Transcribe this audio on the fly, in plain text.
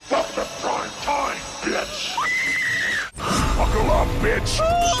witch!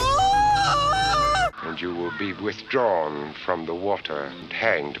 And you will be withdrawn from the water and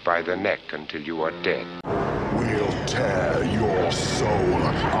hanged by the neck until you are dead. We'll tear your soul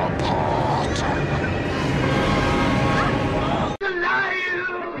apart.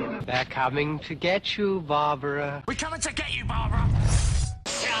 They're coming to get you, Barbara. We're coming to get you, Barbara!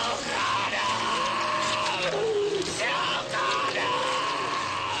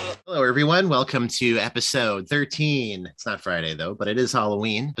 Hello, everyone. Welcome to episode 13. It's not Friday, though, but it is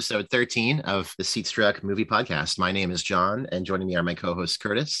Halloween. Episode 13 of the Seat Struck Movie Podcast. My name is John, and joining me are my co-host,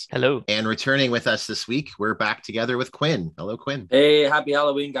 Curtis. Hello. And returning with us this week, we're back together with Quinn. Hello, Quinn. Hey, happy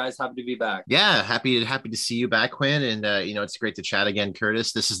Halloween, guys. Happy to be back. Yeah, happy to see you back, Quinn. And, it's great to chat again,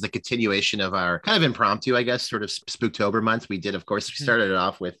 Curtis. This is the continuation of our kind of impromptu, I guess, sort of Spooktober month. We did, of course, we started it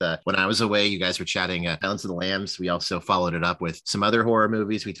off with, when I was away, you guys were chatting Silence of the Lambs. We also followed it up with some other horror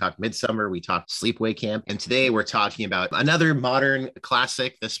movies. We talked Midsummer, we talked Sleepaway Camp, and today we're talking about another modern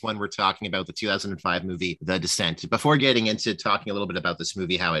classic. This one we're talking about the 2005 movie The Descent. Before getting into talking a little bit about this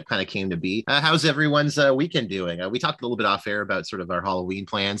movie, how it kind of came to be, how's everyone's weekend doing? We talked a little bit off air about sort of our Halloween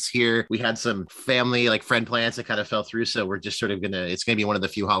plans here. We had some family, like friend plans that kind of fell through, so we're just sort of it's gonna be one of the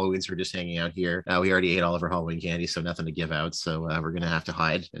few Halloweens we're just hanging out here. We already ate all of our Halloween candy, so nothing to give out, so we're gonna have to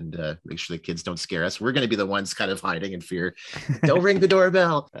hide and make sure the kids don't scare us. We're gonna be the ones kind of hiding in fear. Don't ring the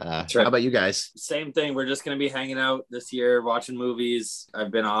doorbell. How about you guys? Same thing. We're just going to be hanging out this year, watching movies. I've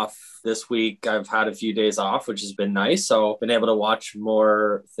been off this week. I've had a few days off, which has been nice. So been able to watch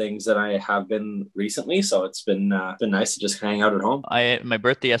more things than I have been recently. So it's been nice to just hang out at home. My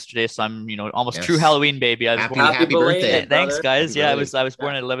birthday yesterday, so I'm almost true Halloween baby. Happy birthday! Thanks, guys. Happy I was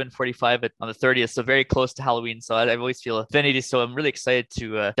born at 11:45 on the 30th, so very close to Halloween. So I always feel affinity. So I'm really excited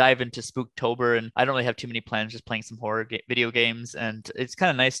to dive into Spooktober, and I don't really have too many plans. Just playing some horror video games, and it's kind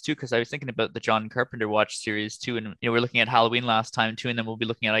of nice too because I was thinking about the John Carpenter Watch series too, and we're looking at Halloween last time too, and then we'll be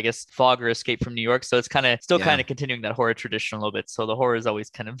looking at, I guess, Fog or Escape from New York. So it's kind of still kind of continuing that horror tradition a little bit. So the horror is always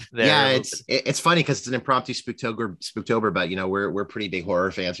kind of there. Yeah, it's funny because it's an impromptu Spooktober, but we're pretty big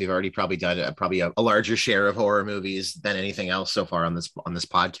horror fans. We've already probably done a larger share of horror movies than anything else so far on this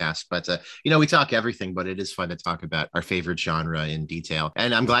podcast. But we talk everything, but it is fun to talk about our favorite genre in detail.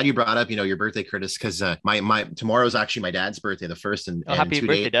 And I'm glad you brought up your birthday, Curtis, because my tomorrow's actually my dad's birthday, the first, and happy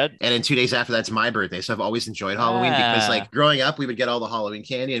birthday, Dad. And in 2 days after that's my birthday, so I've always enjoyed Halloween because like growing up we would get all the Halloween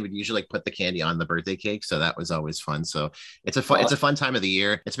candy and we'd usually put the candy on the birthday cake, so that was always fun. So it's a fun time of the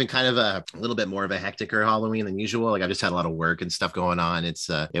year. It's been kind of a little bit more of a hecticer Halloween than usual. Like I've just had a lot of work and stuff going on. It's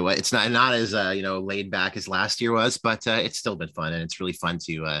not as laid back as last year was, but it's still been fun, and it's really fun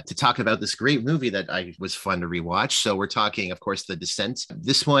to talk about this great movie that was fun to rewatch. So we're talking, of course, The Descent.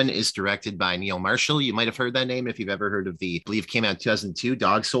 This one is directed by Neil Marshall. You might have heard that name if you've ever heard of I believe came out in 2002,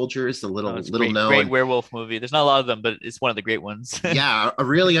 Dog Soldiers, the little known great werewolf movie. There's not a lot of them, but it's one of the great ones. Yeah, a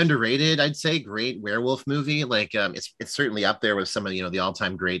really underrated, I'd say, great werewolf movie. Like it's certainly up there with some of the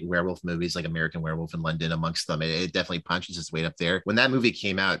all-time great werewolf movies, like American Werewolf in London amongst them. It definitely punches its weight up there. When that movie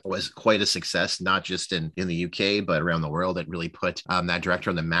came out, it was quite a success, not just in the UK but around the world. It really put that director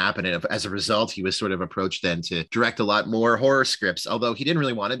on the map, and as a result, he was sort of approached then to direct a lot more horror scripts. Although he didn't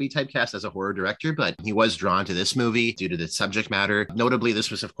really want to be typecast as a horror director, but he was drawn to this movie due to the subject matter. Notably,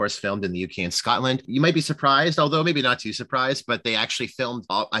 this was, of course, filmed in the UK and Scotland. You might be surprised, although maybe not too surprised, but they actually filmed,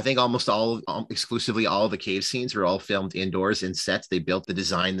 I think, exclusively all the cave scenes were all filmed indoors in sets. They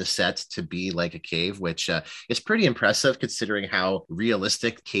designed the set to be like a cave, which is pretty impressive considering how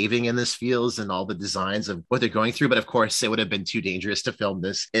realistic caving in this feels and all the designs of what they're going through. But of course, it would have been too dangerous to film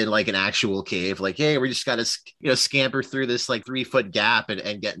this in like an actual cave. Like, hey, we just got to scamper through this like 3-foot gap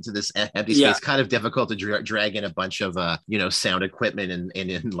and get into this empty space. Kind of difficult to drag in a bunch of sound equipment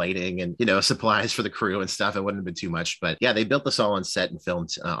and lighting and supplies for the crew and stuff. It wouldn't have been too much, but yeah, they built this all on set and filmed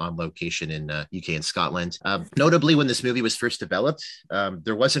on location in UK and Scotland. Notably, when this movie was first developed,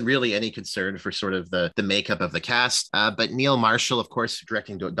 there wasn't really any concern for sort of the makeup of the cast, but Neil Marshall, of course,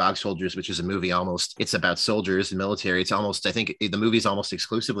 directing Dog Soldiers, which is a movie it's about soldiers and military. It's almost, I think the movie's almost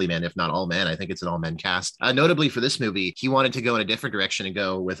exclusively men, if not all men. I think it's an all men cast. Notably for this movie, he wanted to go in a different direction and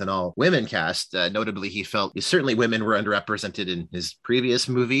go with an all women cast. Notably, he felt certainly women were underrepresented in his previous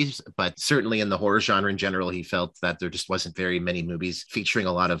movies, but certainly in the horror genre in general, he felt that there just wasn't very many movies featuring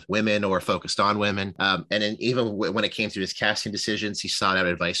a lot of women or focused on women. Even when it came to his casting decisions, he sought out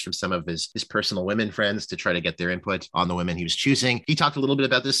advice from some of his personal women friends to try to get their input on the women he was choosing. He talked a little bit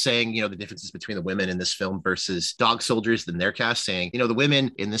about this, saying, the differences between the women in this film versus Dog Soldiers than their cast, saying, the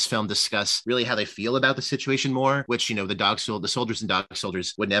women in this film discuss really how they feel about the situation more, which, the soldiers and Dog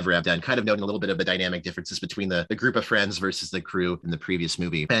Soldiers would never have done, kind of noting a little bit of the dynamic differences between the group of friends versus the crew in in the previous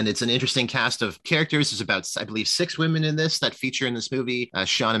movie. And it's an interesting cast of characters. There's about, I believe, 6 women in this that feature in this movie.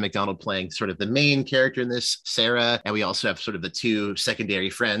 Shauna McDonald playing sort of the main character in this, Sarah. And we also have sort of the 2 secondary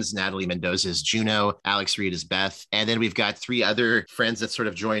friends, Natalie Mendoza as Juno, Alex Reed as Beth. And then we've got 3 other friends that sort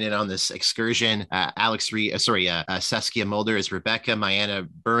of join in on this excursion. Saskia Mulder as Rebecca, Mayanna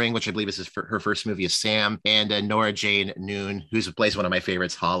Buring, which I believe is her first movie, as Sam, and Nora Jane Noon, who plays one of my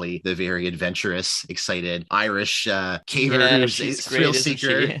favorites, Holly, the very adventurous, excited Irish caver who's a thrill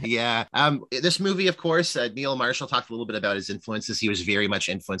seeker. Yeah. This movie, of course, Neil Marshall talked a little bit about his influences. He was very much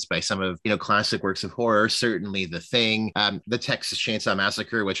influenced by some of, classic works of horror, certainly The Thing, the Texas Chainsaw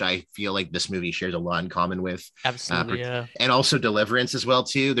Massacre, which I feel like this movie shares a lot in common with. Absolutely, yeah. And also Deliverance as well,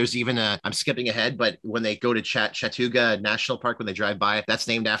 too. There's even I'm skipping ahead, but when they go to Chattooga National Park, when they drive by, that's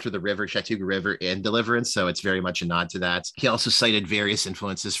named after the river, Chattooga River, in Deliverance. So it's very much a nod to that. He also cited various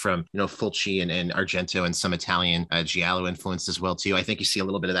influences from, Fulci and Argento and some Italian giallo influence as well, too. I think you see a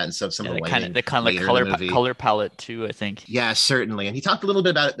little bit of that in some of the lighting. The kind of like color palette, too, I think. Yeah, certainly. And he talked a little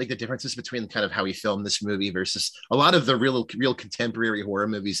bit about like the differences between kind of how he filmed this movie versus a lot of the real contemporary horror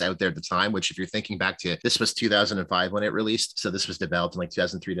movies out there at the time, which if you're thinking back to, this was 2005 when it released. So this was developed in like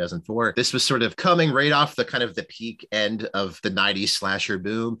 2003, 2004. This was sort of coming right off the kind of the peak end of the 90s slasher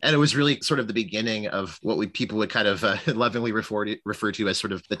boom. And it was really sort of the beginning of what people would kind of lovingly refer to as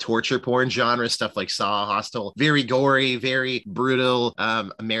sort of the torture porn genre, stuff like Saw, Hostel, very gory, very brutal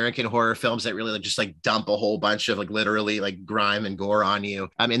American horror films that really just like dump a whole bunch of like literally like grime and gore on you.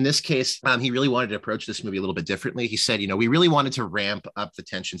 In this case, he really wanted to approach this movie a little bit differently. He said, we really wanted to ramp up the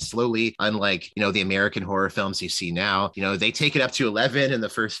tension slowly, unlike, the American horror films you see now. They take it up to 11 in the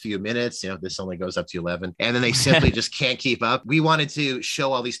first few minutes. This only goes up to 11. And then they simply just can't keep up. We wanted to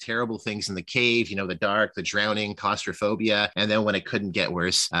show all these terrible things in the cave, the dark, the drowning, claustrophobia. And then when it couldn't get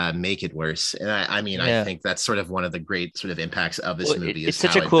worse, make it worse. And I think that's sort of one of the great sort of impacts of this movie. It's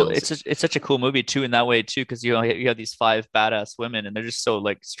such a cool movie too, in that way too, because you have these 5 badass women and they're just so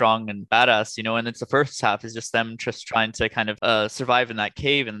like strong and badass, and it's the first half is just them just trying to kind of survive in that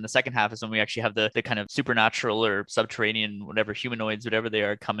cave, and then the second half is when we actually have the kind of supernatural or subterranean, whatever, humanoids, whatever they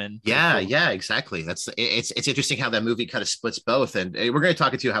are, come in. Yeah, exactly. It's interesting how that movie kind of splits both, and we're going to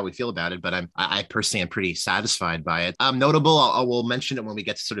talk to you how we feel about it, but I personally am pretty satisfied by it. Notable, we'll mention it when we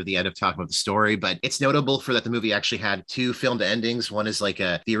get to sort of the end of talking about the story, but it's notable for that the movie actually had 2 filmed endings. One is like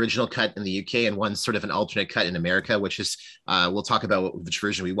the original cut in the UK, and one sort of an alternate cut in America, which is we'll talk about which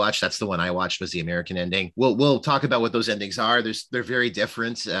version we watched. That's the one I watched, was the American ending. We'll talk about what those endings are. They're very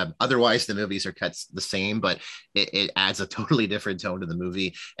different. Otherwise, the movies are cut the same, but it adds a totally different tone to the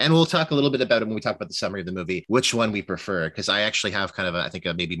movie. And we'll talk a little bit about it when we talk about the summary of the movie, which one we prefer, because I actually have kind of I think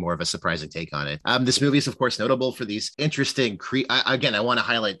maybe more of a surprising take on it. This movie is, of course, notable for these interesting again, I want to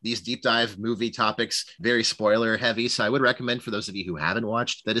highlight these deep dive movie topics, very spoiler heavy. So I would recommend for those of you who haven't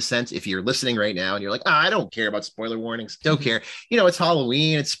watched The Descent, if you're listening right now and you're like, I don't care about spoiler warnings, don't care. It's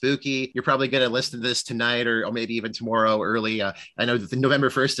Halloween, it's spooky. You're probably going to listen to this tonight or maybe even tomorrow early. I know that the November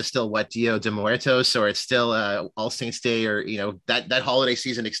 1st is still Dia de Muertos, or it's still All Saints Day, or that holiday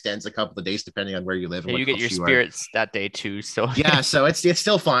season extends a couple of days depending on where you live. And you get your spirits that day too. So yeah, so it's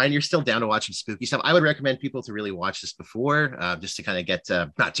still fine. You're still down to watch some spooky stuff. I would recommend people to really watch this before, just to kind of get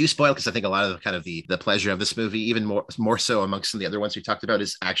not too spoiled, because I think a lot of the pleasure of this movie, even more so amongst some of the other ones we talked about,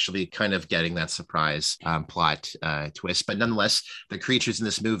 is actually kind of getting that surprise plot twist. But nonetheless, the creatures in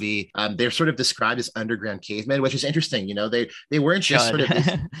this movie, they're sort of described as underground cavemen, which is interesting. They weren't just sort of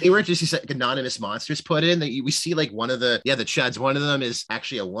they weren't just these like anonymous monsters put in. That we see like one of the Chuds. One of them is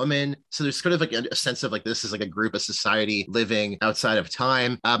actually a woman. So there's sort of like a sense of like this is like a group of society living outside of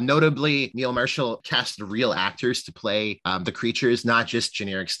time. Notably, Neil Marshall cast real actors to play the creatures, not just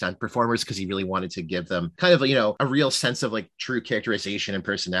generic stunt performers, because he really wanted to give them kind of a real sense of like true characterization and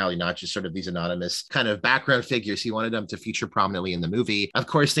personality, not just sort of these anonymous kind of background figures. He wanted them to feature prominently in the movie. Of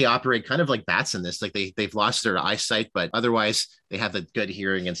course, they operate kind of like bats in this, like they've lost their eyesight, but otherwise they have the good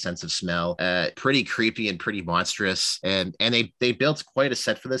hearing and sense of smell. Pretty creepy and pretty monstrous. And they built quite a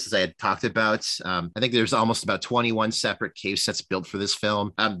set for this, as I had talked about. I think there's almost about 21 separate cave sets built for this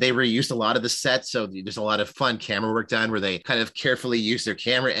film. They reused a lot of the sets, so there's a lot of fun camera work done where they kind of carefully use their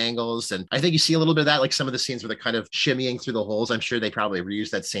camera angles. And I think you see a little bit of that, like some of the scenes where they're kind of shimmying through the holes. I'm sure they probably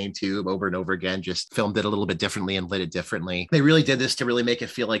reused that same tube over and over again, just filmed it a little bit differently and lit it differently. They really did this to really make it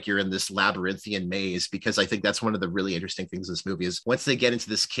feel like you're in this labyrinthian maze, because I think that's one of the really interesting things in this movie movie is once they get into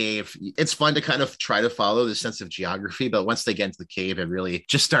this cave, it's fun to kind of try to follow the sense of geography, but once they get into the cave, it really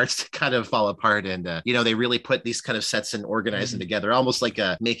just starts to kind of fall apart. And they really put these kind of sets and organize them together, almost like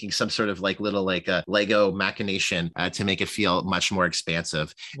making some sort of like little like a Lego machination to make it feel much more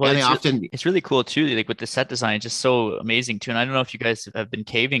expansive. Well, and it's really cool too, like with the set design, it's just so amazing too. And I don't know if you guys have been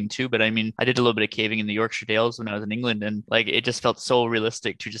caving too, but I mean, I did a little bit of caving in the Yorkshire Dales when I was in England, and like it just felt so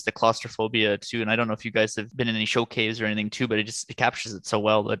realistic to just the claustrophobia too. And I don't know if you guys have been in any show caves or anything too, but it captures it so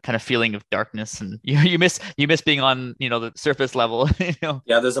well, the kind of feeling of darkness, and you miss being on the surface level.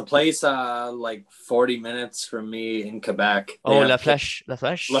 Yeah, there's a place like 40 minutes from me in Quebec. La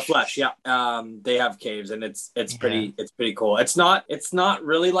Flèche. Yeah. They have caves, and it's pretty cool. It's not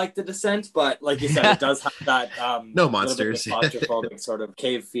really like The Descent, but like you said, it does have that no monsters claustrophobic sort of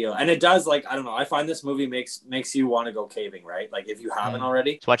cave feel. And it does, like, I don't know, I find this movie makes you want to go caving, right? Like if you haven't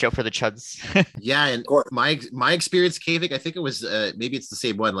already. So watch out for the chuds. Yeah, and my experience caving, I think it was maybe it's the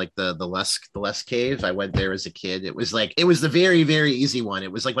same one, like the Lusk cave. I went there as a kid. It was the very, very easy one.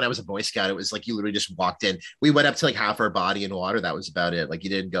 It was like when I was a Boy Scout, it was like you literally just walked in. We went up to like half our body in water. That was about it. Like you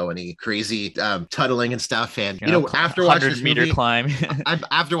didn't go any crazy tunneling and stuff. And after watching this movie, climb.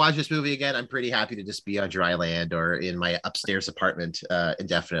 After watching this movie again, I'm pretty happy to just be on dry land or in my upstairs apartment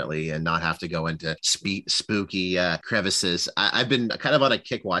indefinitely and not have to go into spooky crevices. I've been kind of on a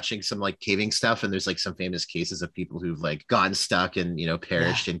kick watching some like caving stuff, and there's like some famous cases of people who've like gotten stuck and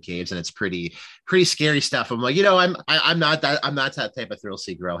perished in caves, and it's pretty scary stuff. I'm like, I'm not that type of thrill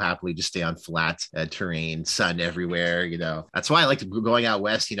seeker. I'll happily just stay on flat terrain, sun everywhere. That's why I like going out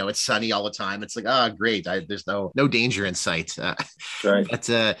west. It's sunny all the time. It's like, oh, great. There's no danger in sight. Right. But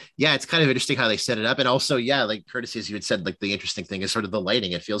it's kind of interesting how they set it up. And also, like Curtis, as you had said, like the interesting thing is sort of the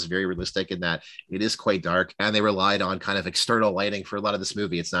lighting. It feels very realistic in that it is quite dark, and they relied on kind of external lighting for a lot of this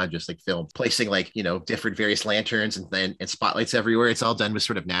movie. It's not just like film placing like, different various lanterns and spotlights everywhere. It's all done with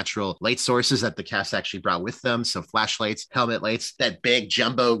sort of natural light sources that the cast actually brought with them. So flashlights, helmet lights, that big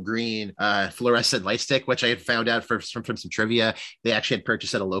jumbo green fluorescent light stick, which I had found out from some trivia, they actually had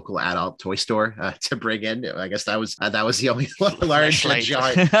purchased at a local adult toy store to bring in. I guess that was the only large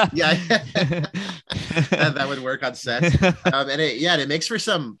jar. Yeah, that would work on set. And it makes for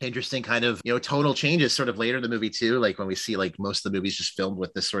some interesting kind of tonal changes sort of later in the movie too. Like when we see like most of the movies just filmed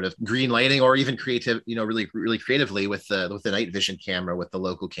with this sort of green lighting, or even creative, really really creatively with the night vision camera with the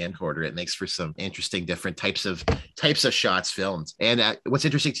local camcorder. It makes for some interesting different types of shots filmed. And what's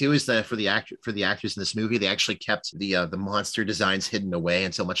interesting too is that for the actors in this movie, they actually kept the monster designs hidden away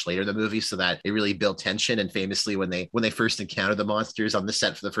until much later in the movie, so that it really built tension. And famously, when they first encountered the monsters on the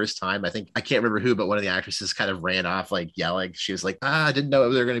set for the first time, I can't remember who, but one of the actresses kind of ran off like yelling. She was like, I didn't know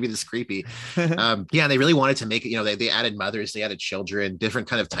they were going to be this creepy. They really wanted to make it, they added mothers, they added children, different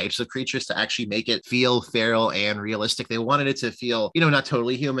kind of types of creatures to actually make it feel feral and realistic. They wanted it to feel, not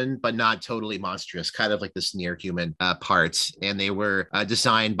totally human, but not totally monstrous, kind of like this near human parts. And they were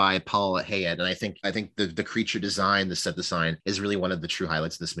designed by Paul Hayat. And I think the creature design, the set design is really one of the true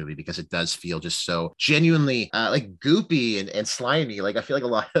highlights of this movie, because it does feel just so genuinely like goopy and slimy. Like I feel like a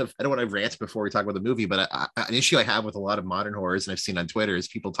lot of, I don't want to rant before we talk about the movie, but an issue I have with a lot of modern horrors, and I've seen on Twitter, is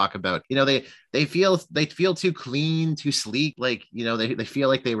people talk about, they feel too clean, too sleek. Like, they feel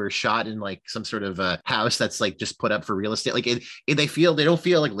like they were shot in like some sort of a house that's like just put up for real estate. Like they don't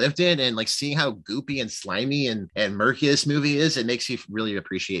feel like lived in. And like seeing how goopy and slimy and murky this movie is, it makes you really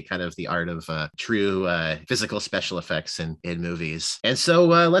appreciate kind of the art of true physical special effects in movies. And so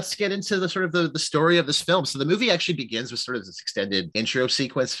let's get into the sort of the story of this film. So the movie actually begins with sort of this extended intro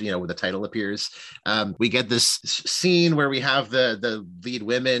sequence, where the title appears. We get this scene where we have the lead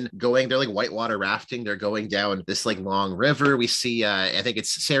women going, they're like whitewater rafting. They're going down this like long river. We see, I think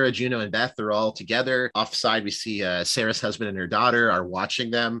it's Sarah, Juno, and Beth. They're all together. Offside, we see Sarah's husband and her daughter are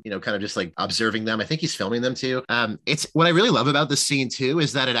watching them, kind of just like observing them. I think he's filming them too. It's what I really love about this scene too,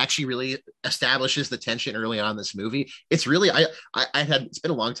 is that it actually really establishes the tension early on in this movie. It's really, it's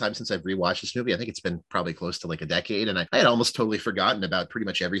been a long time since I've rewatched this movie. I think it's been probably close to like a decade. And I had almost totally forgotten about pretty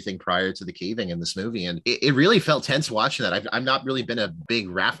much everything prior to the caving in this movie. And it really felt tense watching that. I've not really been a big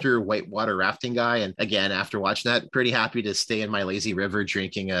whitewater rafting guy. And again, after watching that, pretty happy to stay in my lazy river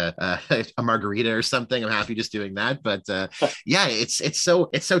drinking a margarita or something. I'm happy just doing that. But it's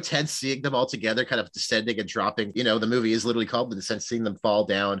so tense seeing them all together kind of descending and dropping. The movie is literally called The Descent, seeing them fall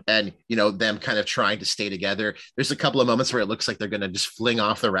down. And, them kind of trying to stay together. There's a couple of moments where it looks like they're going to just fling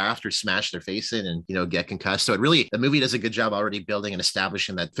off the raft or smash their face in and, get concussed. So the movie does a good job already building and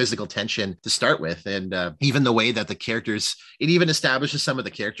establishing that physical tension to start with. And even the way that the characters, it even establishes some of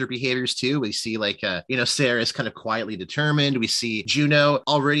the character behaviors too. We see Sarah is kind of quietly determined. We see Juno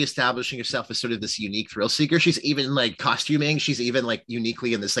already establishing herself as sort of this unique thrill seeker. She's even like costuming. She's even like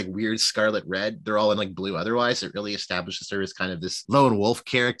uniquely in this like weird scarlet red. They're all in like blue otherwise. It really establishes her as kind of this lone wolf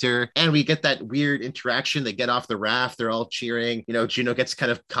character. And we get that weird interaction. They get off the raft. They're all cheering. Juno gets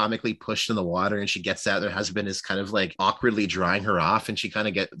kind of comically pushed in the water and she gets out. Her husband is kind of like awkwardly drying her off and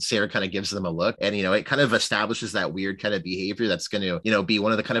Sarah kind of gives them a look. And, it kind of establishes that weird kind of behavior that's going to, be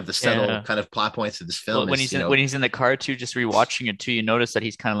one of the kind of the subtle kind of plot points of this film. Well, when he's in the car too, just rewatching it too, you notice that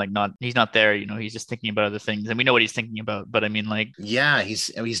he's kind of like he's not there. He's just thinking about other things, and we know what he's thinking about. But I mean, like, yeah,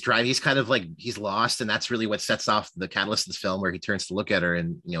 he's driving. He's kind of like he's lost, and that's really what sets off the catalyst of this film, where he turns to look at her,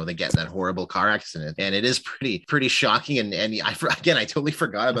 and they get in that horrible car accident, and it is pretty shocking. And I totally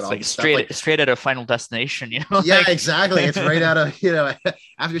forgot about it's all like this straight stuff. straight out of Final Destination. Yeah, exactly. It's right out of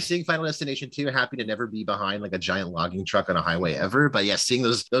after seeing Final Destination 2, happy to never be behind like a giant logging truck on a highway ever. But yeah, seeing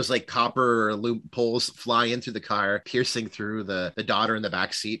those like copper loop poles fly into the car, piercing through the daughter in the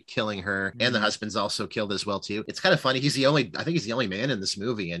back seat, killing her, and the husband's also killed as well too. It's kind of funny. I think he's the only man in this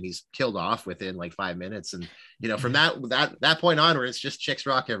movie, and he's killed off within like 5 minutes. And from that point onward, it's just chicks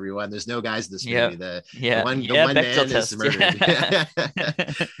rock, everyone. There's no guys in this movie. The one man is murdered.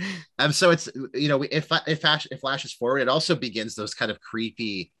 So it's it flashes forward. It also begins those kind of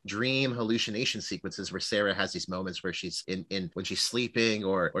creepy dream hallucination sequences where Sarah has these moments where she's in when she's sleeping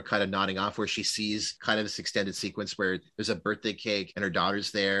or kind of nodding off, where she sees kind of this extended sequence where there's a birthday cake and her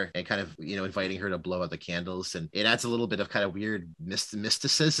daughter's there and kind of inviting her to blow out the candles, and it adds a little bit of kind of weird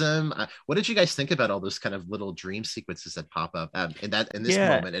mysticism. What did you guys think about all those kind of little dream sequences that pop up in this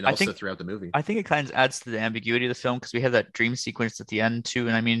moment and also throughout the movie? I think it kind of adds to the ambiguity of the film because we have that dream sequence at the end too.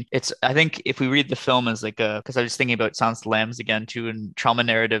 And I mean, I think if we read the film as like because I was thinking about Silence of the Lambs again too, and trauma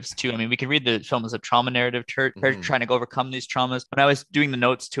narratives too. I mean, we can read the film as a trauma narrative, her trying to overcome these traumas. When I was doing the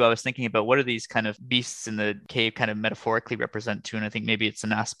notes too, I was thinking about what are these kind of beasts in the cave kind of metaphorically represent too, and I think maybe it's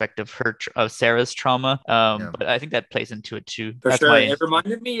an aspect of Sarah's trauma. But I think that plays into it too. For sure. It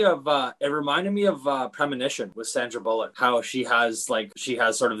reminded me of Premonition with Sandra Bullock, how she has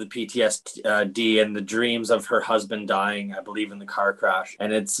sort of the PTSD and the dreams of her husband dying, I believe, in the car crash,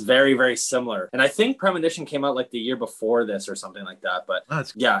 and it's very, very similar. And I think Premonition came out like the year before this or something like that. But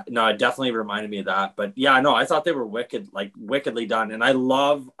it definitely reminded me of that. But yeah, no, I thought they were wickedly done, and I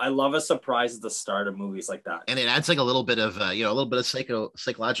love a surprise at the start of movies like that. And it adds like a little bit of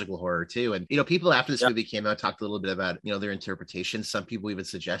psychological horror too. And people after this movie came out talked a little bit about their interpretation. Some people even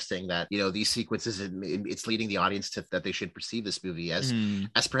suggesting that these sequences, it's leading the audience to that they should perceive this movie as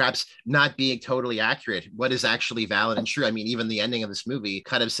perhaps not being totally accurate. What is actually valid and true? I mean, even the ending of this movie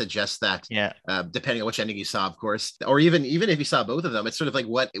kind of suggests that. Depending on which ending you saw, of course, or even if you saw both of them, it's sort of like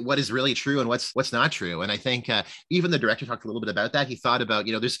what is really true and what's not true. And I think even the director talked a little bit about that. He thought about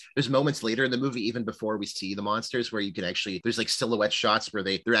there's moments later in the movie, even before we see the monsters, where you can actually there's like silhouette shots where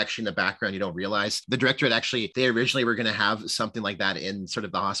they're actually in the background. You don't realize the director they originally were going to have something like that in sort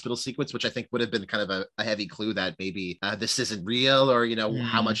of the hospital sequence, which I think would have been kind of a heavy clue that maybe this isn't real, or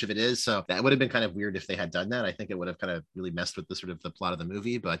how much of it is. So that would have been kind of weird if they had done that. I think it would have kind of really messed with the sort of the plot of the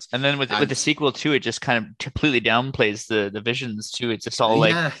movie. But and then with the sequel too, it just kind of completely downplays the visions too. It's just all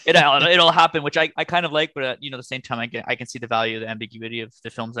like it'll happen, which I kind of like, but at the same time I can see the value of the ambiguity of the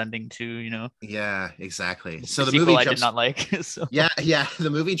film's ending too. Yeah, exactly. So the movie I did not like. So. Yeah, the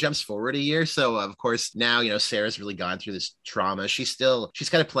movie jumps forward a year. So of course now Sarah's really gone through this trauma. She's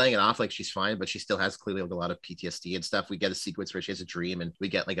kind of playing it off like she's fine, but she still has clearly like a lot of PTSD and stuff. We get a sequence where she has a dream, and we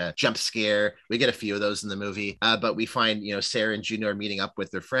get like a jump scare. We get a few of those in the movie, but we find Sarah and Juno are meeting up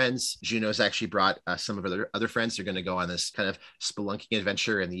with their friends. Juno's actually brought some of her other friends. They're going to go on this kind of spelunking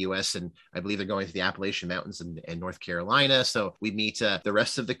adventure in the U.S., and I believe they're going to the Appalachian Mountains in North Carolina. So we meet the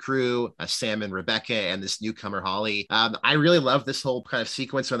rest of the crew, Sam and Rebecca, and this newcomer Holly. I really love this whole kind of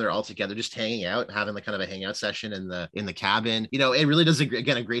sequence when they're all together, just hanging out, having like kind of a hangout session in the cabin. It really does a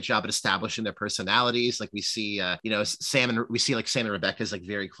great job at establishing their personalities. Like we see Sam and Rebecca as like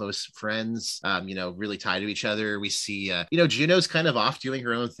very close friends, really tied to each other. We see Juno's kind of off doing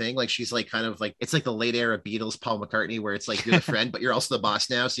her own thing. Like she's like kind of like it's like the late era Beatles, Paul McCartney, where it's like you're the friend, but you're also the boss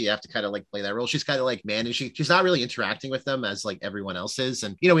now, so you have to kind of like play that role. She's kind of like managing. She's not really interacting with them as like everyone else is.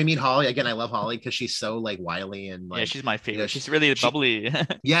 And we meet Holly again. I love Holly because she's so like wily and like she's my favorite. She's really bubbly.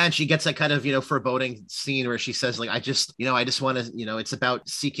 Yeah, and she gets that kind of foreboding scene where she says like I just want to it's about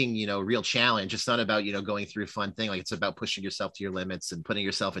seeking real challenge. It's not about going through a fun thing. Like it's about pushing yourself to your limits and putting putting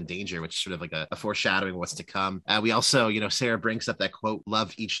yourself in danger, which is sort of like a foreshadowing what's to come. We also, Sarah brings up that quote,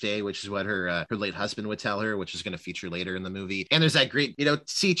 "Love each day," which is what her late husband would tell her, which is going to feature later in the movie. And there's that great,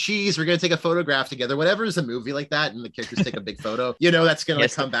 see cheese, we're going to take a photograph together. Whatever is a movie like that, and the characters take a big photo, that's going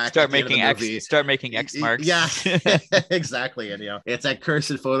to come back. Start making X marks. Yeah, exactly. And it's that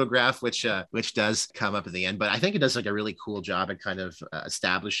cursed photograph, which does come up at the end. But I think it does like a really cool job at kind of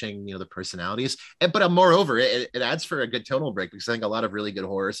establishing, the personalities. But moreover, it adds for a good tonal break, because I think a lot of really good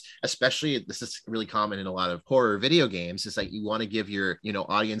horrors, especially this is really common in a lot of horror video games, is like you want to give your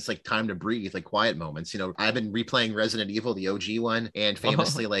audience like time to breathe, like quiet moments. I've been replaying Resident Evil, the OG one, and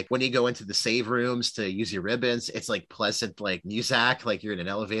famously like when you go into the save rooms to use your ribbons, it's like pleasant like music, like you're in an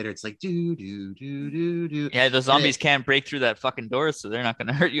elevator, it's like do do do do do. Yeah, the zombies can't break through that fucking door, so they're not going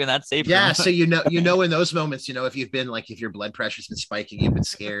to hurt you in that safe room. Yeah, so in those moments, if your blood pressure's been spiking, you've been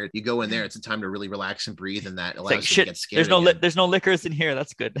scared, you go in there, it's a time to really relax and breathe, and that allows you to get scared. There's no liquors in here.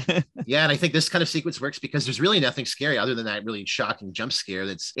 That's good. Yeah, and I think this kind of sequence works because there's really nothing scary other than that really shocking jump scare.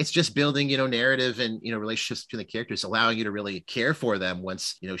 It's just building, narrative and relationships between the characters, allowing you to really care for them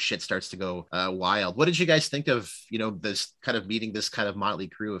once shit starts to go wild. What did you guys think of this kind of meeting this kind of motley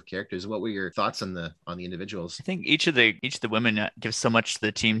crew of characters? What were your thoughts on the individuals? I think each of the women gives so much to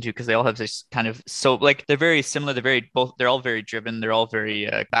the team too, because they all have this kind of they're very similar. They're all very driven. They're all very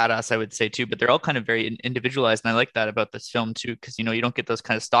badass, I would say too. But they're all kind of very individualized, and I like that about this film too, because you don't get those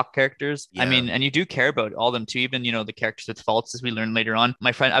kind of stock characters. Yeah. I mean, and you do care about all of them too, even the characters with faults, as we learn later on.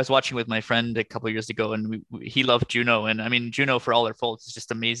 I was watching with my friend a couple of years ago, and he loved Juno, and I mean Juno, for all her faults, is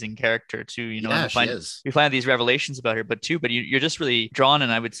just amazing character too. Yeah, we find these revelations about her, but you're just really drawn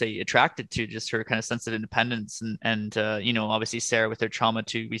and I would say attracted to just her kind of sense of independence, and obviously Sarah with her trauma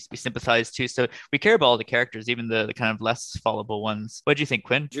too. We sympathize too, so we care about all the characters, even the kind of less fallible ones. What do you think,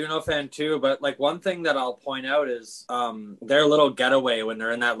 Quinn? Juno fan too, but like one thing that I'll point out is their little getaway when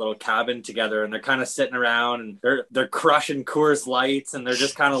they're in that little cabin together, and they're kind of sitting around and they're crushing Coors Lights, and they're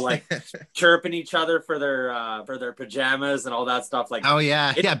just kind of like chirping each other for their pajamas and all that stuff. Like, oh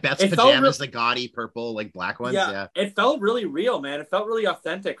yeah, Beth's pajamas, the gaudy purple like black ones. Yeah, it felt really real, man. It felt really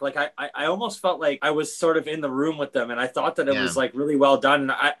authentic. Like I almost felt like I was sort of in the room with them, and I thought that it was like really well done.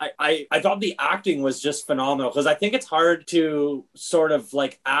 And I thought the acting was just phenomenal, because I think it's hard to sort of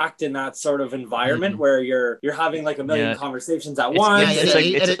like act in that sort of environment where you're having like a million conversations at once.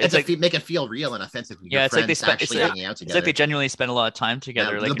 It's like make it feel real and authentic. Yeah, it's like they hanging out together. It's like they genuinely spend a lot of time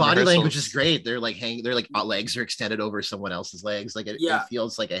together. Yeah, like the body language is great. They're like legs are extended over someone else's legs. Like it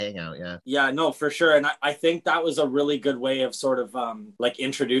feels like a hangout. Yeah, no, for sure. And I think that was a really good way of sort of like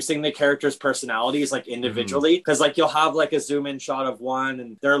introducing the characters' personalities like individually, because like you'll have like a zoom in shot of one,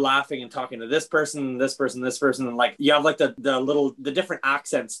 and they're laughing and talking to this person, and like you have like the different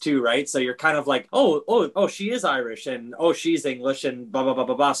accents too, right? So you're kind of like, oh, she is Irish, and oh, she's English, and blah blah blah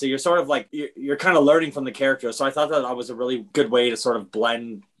blah blah. So you're sort of like you're kind of learning from the characters. So I thought that was a really good way to sort of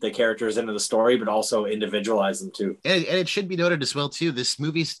blend the characters into the story, but also individualize them too. And it should be noted as well too, this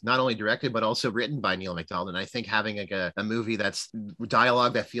movie's not only directed but also written by Neil McDonald. And I think having like a movie that's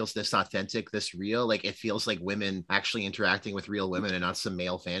dialogue that feels this authentic, this real, like it feels like women actually interacting with real women and not some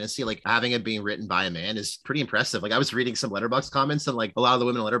male fantasy, like having it being written by a man is pretty impressive. Like I was reading some Letterboxd comments, and like a lot of the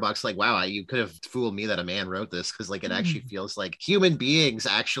women in Letterboxd like, wow, you could have fooled me that a man wrote this, because like it actually feels like human beings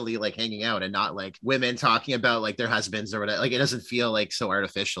actually like hanging out, and not like women talking about like their husbands or whatever. Like it doesn't feel like so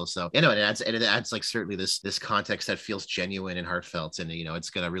artificial. So it adds like certainly this context that feels genuine and heartfelt, and it's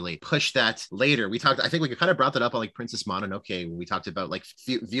gonna really push that later. I think we kind of brought that up on like Princess Mononoke, when we talked about like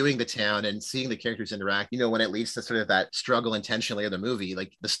viewing the town and seeing the characters interact, when it leads to sort of that struggle and tension later of the movie,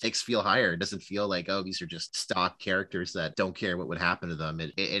 like the stakes feel higher. It doesn't feel like, oh, these are just stock characters that don't care what would happen to them.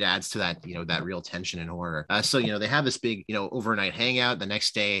 It adds to that, that real tension and horror. So they have this big overnight hangout. The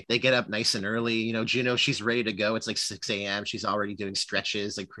next day they get up nice and early. Juno, she's ready to go. It's like 6 a.m. She's already doing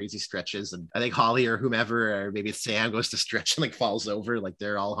stretches, like crazy stretches, and I think Holly or whomever, or maybe Sam, goes to stretch and like falls over, like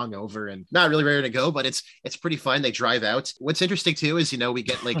they're all hungover and not really ready to go, but it's pretty fun. They drive out. What's interesting too is we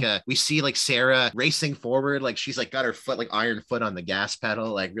get like we see like Sarah racing forward, like she's like got her foot, like iron foot on the gas pedal,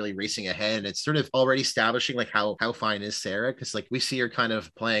 like really racing ahead, and it's sort of already establishing like how fine is Sarah, because like we see her kind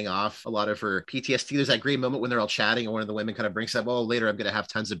of playing off a lot of her PTSD. There's that great moment when they're all chatting, and one of the women kind of brings up, oh, later I'm gonna have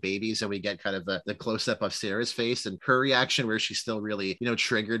tons of babies, and we get kind of the close-up of Sarah's face and her reaction, where she's still really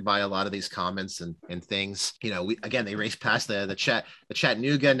triggered by a lot of these comments and things. You know, they race past the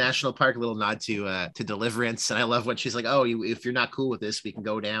Chattanooga National Park, a little nod to Deliverance. And I love when she's like, oh, if you're not cool with this, we can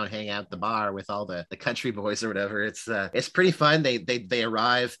go down, hang out at the bar with all the country boys or whatever. It's pretty fun. They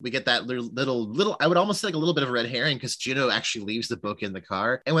arrive. We get that little, I would almost say like a little bit of a red herring, because Juno actually leaves the book in the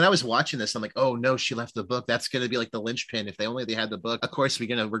car. And when I was watching this, I'm like, oh no, she left the book. That's going to be like the linchpin. If they had the book, of course we're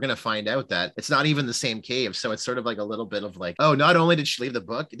going to find out that it's not even the same cave. So it's sort of like a little bit of like, oh, not only did she leave the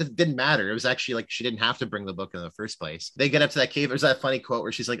book, it didn't matter. It was actually like she didn't have to bring the book in the first place. They get up to that cave. There's that funny quote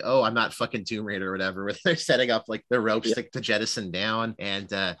where she's like, oh, I'm not fucking Tomb Raider or whatever, where they're setting up like the ropes to jettison down.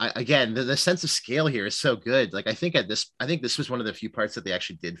 And again, the sense of scale here is so good. Like I think this was one of the few parts that they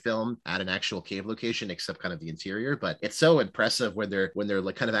actually did film at an actual cave location, except kind of the interior. But it's so impressive when they're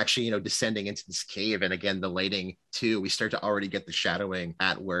like kind of actually, you know, descending into this cave. And again, the lighting too, we start to already get the shadowing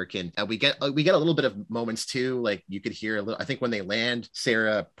at work. And we get a little bit of moments too. Like you could hear a little, I think when they land,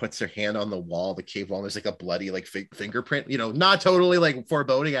 Sarah puts her hand on the wall, the cave wall, and there's like a bloody like fingerprint, you know, not totally like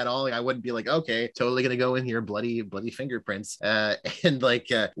foreboding at all. Like I wouldn't be like, okay, totally gonna go in here, bloody fingerprints. And like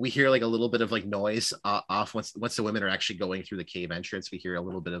we hear like a little bit of like noise off once the women are actually going through the cave entrance. We hear a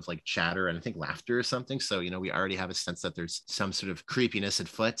little bit of like chatter and I think laughter or something. So, you know, we already have a sense that there's some sort of creepiness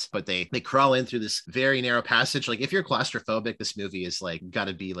afoot, but they crawl in through this very narrow passage. Like if you're claustrophobic, this movie is like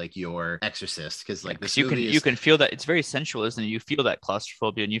gotta be like your Exorcist, because like this you can feel that it's very sensual, isn't it? You feel that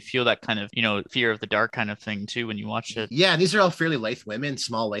claustrophobia and you feel that kind of, you know, fear of the dark kind of thing too when you watch it. Yeah, and these are all fairly lithe women,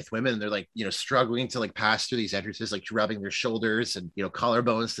 small lithe women, and they're like, you know, struggling to like pass through these entrances, like rubbing their shoulders and, you know,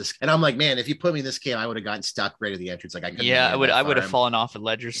 collarbones. And I'm like, man, if you put me in this cave, I would have gotten stuck right at the entrance. Like I would have fallen off a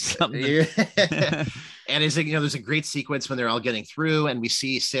ledge or something. Yeah. And it's like, you know, there's a great sequence when they're all getting through, and we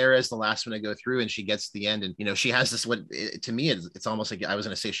see Sarah is the last one to go through, and she gets to the end, and you know, she has this to me it's almost like I was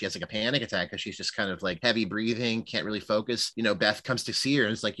going to say she has like a panic attack, because she's just kind of like heavy breathing, can't really focus. You know, Beth comes to see her,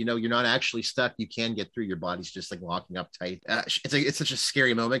 and it's like, you know, you're not actually stuck. You can get through. Your body's just like locking up tight. It's such a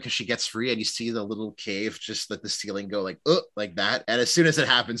scary moment because she gets free, and you see the little cave just let the ceiling go like that. And as soon as it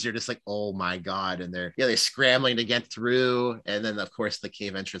happens, you're just like, oh my god! And they're scrambling to get through, and then of course the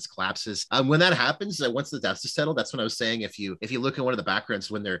cave entrance collapses. When that happens, once the dust is settled, that's when I was saying if you look at one of the backgrounds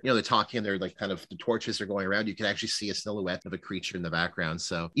when they're talking and they're like kind of the torches are going around, you can actually see a silhouette of a creature in the background.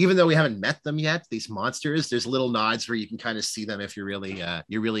 So even though we haven't met them yet, these monsters, there's little nods where you can kind of see them if you're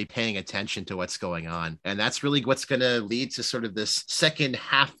really paying attention to what's going on. And that's really what's going to lead to sort of this second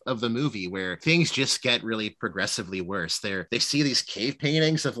half of the movie where things just get really progressively worse. They see these cave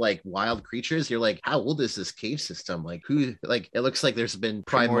paintings of like wild creatures. You're like, how old is this cave system? Like who, like it looks like there's been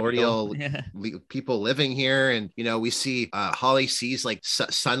primordial people living here. And you know, we see Holly sees like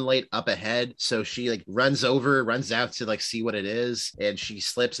sunlight up ahead, so she like runs out to like see what it is, and she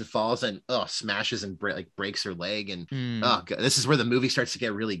slips and falls and smashes and breaks her leg. And God, this is where the movie starts to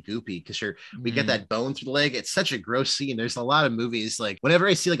get really goopy, because we get that bone through the leg. It's such a gross scene. There's a lot of movies like whenever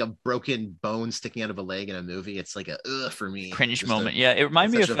I see like a broken bone sticking out of a leg in a movie, it's like a for me cringe moment. It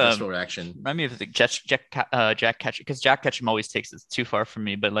reminded me of visceral reaction. Remind me of the Jack Ketchum, because Jack Ketchum always takes it too far from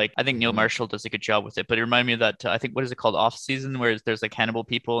me, but like I think Neil Marshall does a good job with it. But it reminded me of that I think, what is it called, Off Season, where there's like cannibal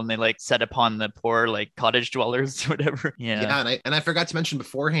people and they like set upon the poor like cottage dwellers or whatever. And I forgot to mention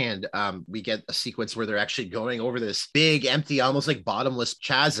beforehand, we get a sequence where they're actually going over this big empty, almost like bottomless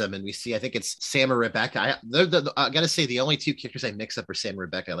chasm, and we see, I think it's Sam or Rebecca. I gotta say, the only two characters I mix up are Sam and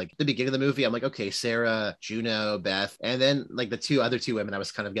Rebecca. Like at the beginning of the movie, I'm like, okay, Sarah, Juno, Beth, and then like the other two women, I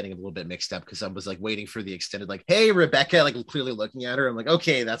was kind of getting a little bit mixed up because I was like waiting for the extended like, hey, Rebecca, like clearly looking at her. I'm like,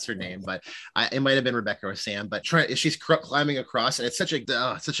 okay, that's her name, but it might have been Rebecca or Sam. But she's climbing across, and it's such a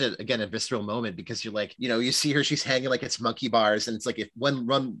again a visceral moment, because you're like, you know, you see her, she's hanging like it's monkey bars, and it's like if one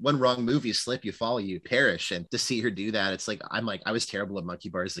wrong move, you slip, you fall, you perish. And to see her do that, it's like I was terrible at monkey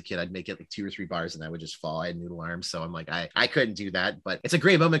bars as a kid. I'd make it like 2 or 3 bars and I would just fall. I had noodle arms, so I'm like I couldn't do that. But it's a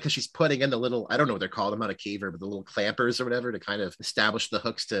great moment because she's putting in the little, I don't know what they're called, I'm not a caver, but the little clampers or whatever to kind of establish the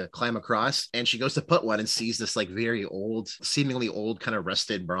hooks to climb across. And she goes to put one and sees this like very old, seemingly old kind of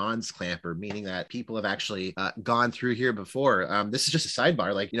rusted bronze clamper, meaning that people have actually gone through here before. This is just a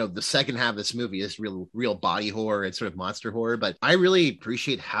sidebar. Like, you know, the second half of this movie is real body horror and sort of monster horror, but I really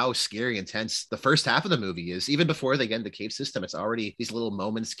appreciate how scary and intense the first half of the movie is. Even before they get into the cave system, it's already these little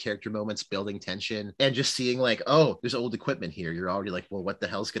moments, character moments, building tension, and just seeing like, oh, there's old equipment here. You're already like, well, what the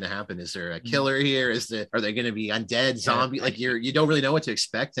hell's going to happen? Is there a killer here? Are they going to be undead, zombie? Like you don't really know what to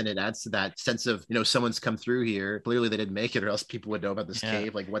expect, and it adds to that sense of, you know, someone's come through here. Clearly they didn't make it, or else people would know about this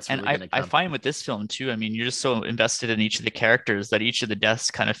cave. Like what's really going to come. I find with this this film too. I mean, you're just so invested in each of the characters that each of the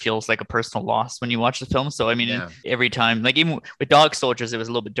deaths kind of feels like a personal loss when you watch the film. So I mean, every time, like even with Dog Soldiers, it was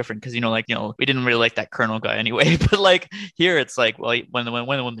a little bit different because we didn't really like that Colonel guy anyway. But like here, it's like, well, when the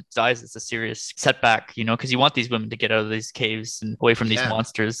woman dies, it's a serious setback, because you want these women to get out of these caves and away from these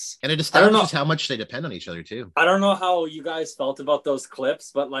monsters. And it establishes how much they depend on each other too. I don't know how you guys felt about those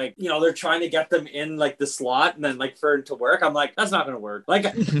clips, but like, they're trying to get them in like the slot and then like for it to work. I'm like, that's not going to work. Like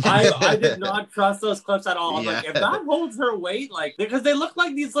I did not trust those clips at all. I'm like, if that holds her weight, like, because they look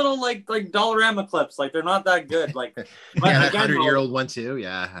like these little like Dollarama clips, like they're not that good. Like, that 100-year-old one too.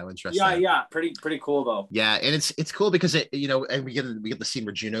 Yeah, I wouldn't trust that. Yeah, pretty cool though. Yeah, and it's cool because and we get the scene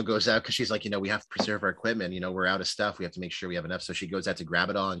where Juno goes out because she's like, we have to preserve our equipment. We're out of stuff. We have to make sure we have enough. So she goes out to grab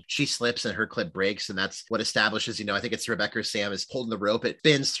it all, and she slips, and her clip breaks, and that's what establishes. I think it's Rebecca or Sam is holding the rope. It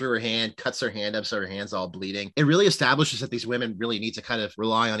bends through her hand, cuts her hand up, so her hand's all bleeding. It really establishes that these women really need to kind of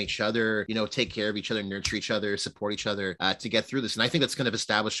rely on each other, take care of each other, nurture each other, support each other to get through this. And I think that's kind of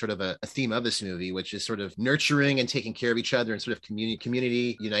established sort of a theme of this movie, which is sort of nurturing and taking care of each other and sort of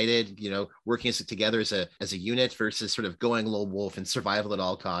community united, working together as a unit versus sort of going lone wolf and survival at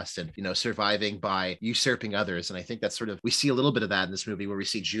all costs and, surviving by usurping others. And I think that's sort of, we see a little bit of that in this movie where we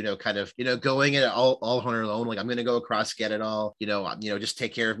see Juno kind of, going it all on her own. Like, I'm going to go across, get it all, just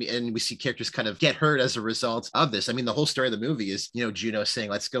take care of me. And we see characters kind of get hurt as a result of this. I mean, the whole story of the movie is, Juno saying,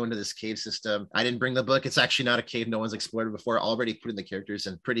 let's go into this cave system. I didn't bring the book. It's actually not a cave no one's explored before, already putting the characters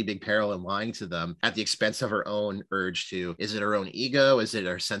in pretty big peril and lying to them at the expense of her own urge to, is it her own ego? Is it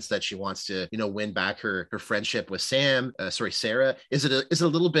her sense that she wants to, win back her friendship with Sarah? Is it a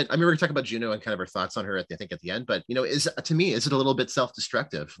little bit, I mean, we're going to talk about Juno and kind of her thoughts on her at the end, but, is it a little bit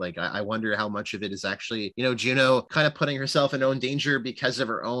self-destructive? Like, I wonder how much of it is actually, Juno kind of putting herself in own danger because of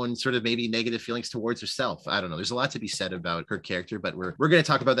her own sort of maybe negative feelings towards herself. I don't know. There's a lot to be said about her character, but we're going to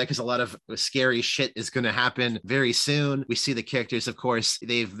talk about that because a lot of scary shit is going to happen very soon. We see the characters, of course,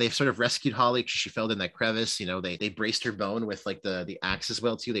 they've sort of rescued Holly because she fell in that crevice. They braced her bone with like the axe as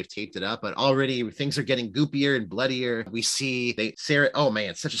well too. They've taped it up, but already things are getting goopier and bloodier. We see Sarah, oh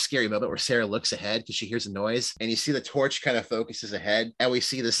man, it's such a scary moment where Sarah looks ahead because she hears a noise, and you see the torch kind of focuses ahead, and we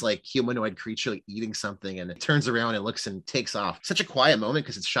see this like humanoid creature like eating something, and it turns around and looks and takes off. Such a quiet moment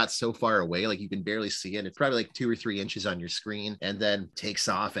because it's shot so far away, like you can barely see it. It's probably like 2 or 3 inches on your screen, and then takes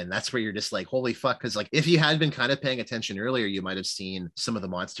off, and that's where you're just like, holy fuck. Because like if you had been kind of paying attention earlier, you might have seen some of the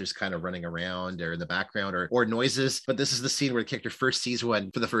monsters kind of running around or in the background or noises, but this is the scene where the character first sees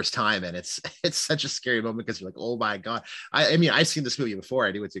one for the first time, and it's such a scary moment because you're like, oh my god. I mean, I've seen this movie before,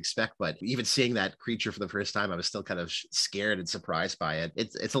 I knew what to expect, but even seeing that creature for the first time, I was still kind of scared and surprised by it.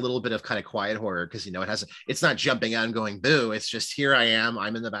 It's a little bit of kind of quiet horror because it's not jumping out and going boo. It's just, here I am,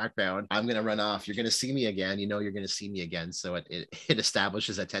 I'm in the background, I'm gonna run off, you're gonna see me again, you're gonna see me again. So it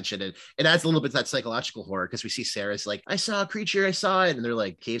establishes that tension, and it adds a little bit to that psychological horror because we see Sarah's like, I saw a creature, I saw it, and they're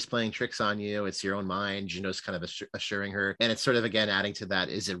like, cave's playing tricks on you, it's your own mind. Juno's kind of assuring her, and it's sort of again adding to that.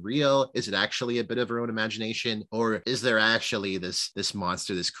 Is it real? Is it actually a bit of her own imagination, or is there actually this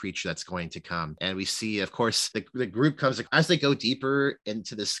monster, this creature that's going to come? And we see, of course, the group comes as they go deeper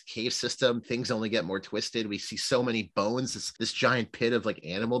into this cave system, things only get more twisted. We see so many bones, this giant pit of like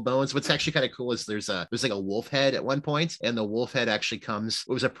animal bones. What's actually kind of cool is there's like a wolf head at one point, and the wolf head actually it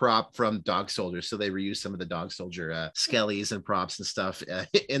was a prop from Dog Soldier, so they reused some of the Dog Soldier skellies and props and stuff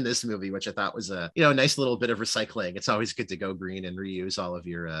in this movie, which I thought was a nice little bit of recycling. It's always good to go green and reuse all of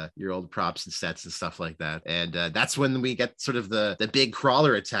your old props and sets and stuff like that. And that's when we get sort of the big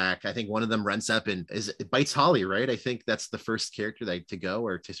crawler attack. I think one of them runs up and it bites Holly, right? I think that's the first character to go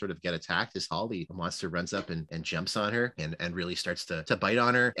or to sort of get attacked is Holly. The monster runs up and jumps on her and really starts to bite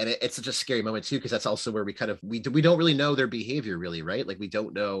on her. And it's such a scary moment too, because that's also where we don't really know their behavior really, right? Like we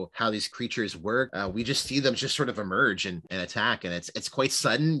don't know how these creatures work. We just see them just sort of emerge and attack, and it's quite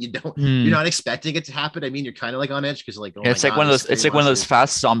sudden. You're not expecting it to happen. I mean, you're kind of like on edge because like, oh yeah, it's like one of those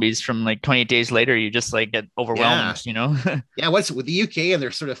fast zombies from like 28 Days Later. You just like get overwhelmed, Yeah, what's with the UK and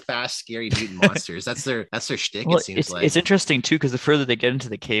they're sort of fast, scary mutant monsters. That's their shtick. Well, it seems like it's interesting too because the further they get into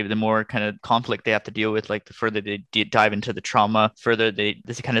the cave, the more kind of conflict they have to deal with. Like the further they dive into the trauma, further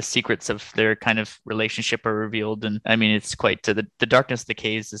this kind of secrets of their kind of relationship are revealed. And I mean, it's quite the darkness of the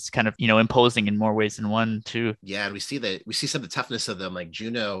caves is kind of imposing in more ways than one too. Yeah, and we see some of the toughness of them. Like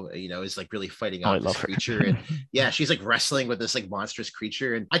Juno, is like really fighting off this creature, and yeah, she's like wrestling with this like monstrous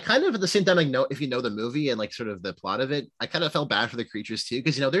creature. And I kind of at the same time, like, if you know the movie and like sort of the plot of it, I kind of felt bad for the creatures too,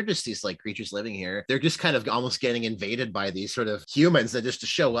 because they're just these like creatures living here. They're just kind of almost getting invaded by these sort of humans that just to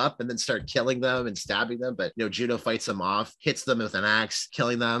show up and then start killing them and stabbing them. But Juno fights them off, hits them with an axe,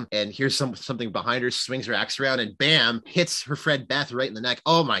 killing them. And here's something behind her, swings her axe around, and bam, hits her friend Beth right in the neck.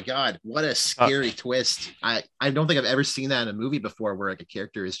 Oh my god. God, what a scary twist. I don't think I've ever seen that in a movie before where like a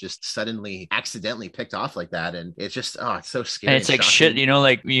character is just suddenly accidentally picked off like that. And it's just, it's so scary. And it's like shit,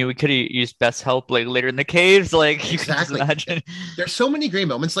 like we could have used Beth's help like later in the caves. Like, exactly. You can just imagine. There's so many great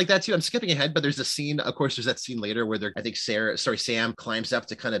moments like that too. I'm skipping ahead, but there's a scene, of course, there's that scene later where I think Sam climbs up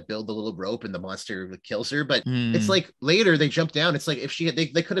to kind of build the little rope and the monster kills her. But it's like later they jump down. It's like if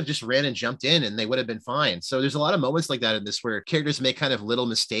they could have just ran and jumped in and they would have been fine. So there's a lot of moments like that in this where characters make kind of little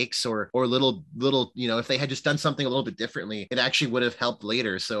mistakes or little, if they had just done something a little bit differently, it actually would have helped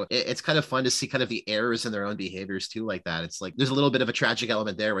later. So it's kind of fun to see kind of the errors in their own behaviors too, like that. It's like there's a little bit of a tragic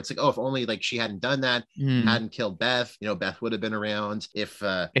element there where it's like, oh, if only like she hadn't done that, hadn't killed Beth, Beth would have been around. If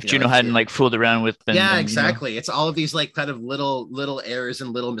Juno hadn't like fooled around with them. Yeah, exactly. It's all of these like kind of little errors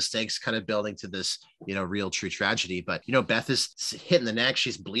and little mistakes kind of building to this, real true tragedy. But Beth is hit in the neck,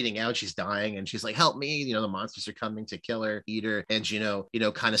 she's bleeding out, she's dying, and she's like, help me, the monsters are coming to kill her, eat her. And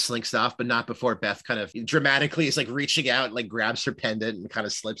kind of slinks off, but not before Beth kind of dramatically is like reaching out, like grabs her pendant and kind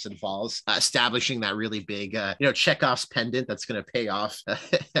of slips and falls, establishing that really big Chekhov's pendant that's going to pay off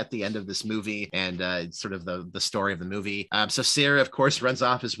at the end of this movie, and sort of the story of the movie. So Sarah, of course, runs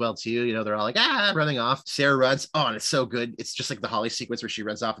off as well too. They're all like running off. Sarah runs. Oh, and it's so good. It's just like the Holly sequence where she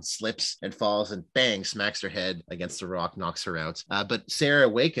runs off and slips and falls and bang, smacks her head against the rock, knocks her out. But Sarah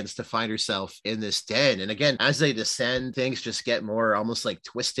awakens to find herself in this den. And again, as they descend, things just get more almost like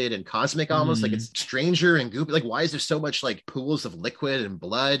twisted and cosmic, almost like it's stranger and goopy. Like, why is there so much like pools of liquid and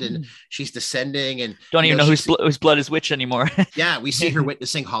blood? And she's descending and don't even know whose blood is which anymore. Yeah, we see her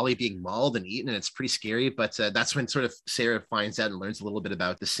witnessing Holly being mauled and eaten, and it's pretty scary. But that's when sort of Sarah finds out and learns a little bit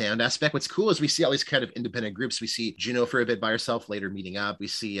about the sound aspect. What's cool is we see all these kind of independent groups. We see Juno for a bit by herself, later meeting up. We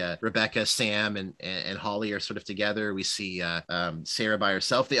see Rebecca, Sam, and Holly are sort of together. We see Sarah by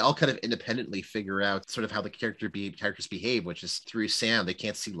herself. They all kind of independently figure out sort of how the characters behave, which is through sound. They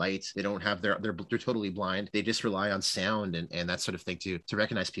can't see light. They don't have they're totally blind. They just rely on sound and that sort of thing to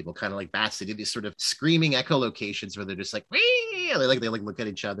recognize people, kind of like bats. They do these sort of screaming echolocations where they're just like, wee! They look at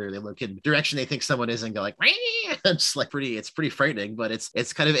each other. They look in direction they think someone is and go like, wee! It's like it's pretty frightening, but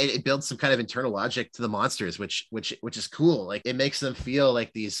it's kind of it builds some kind of internal logic to the monsters, which is cool. Like it makes them feel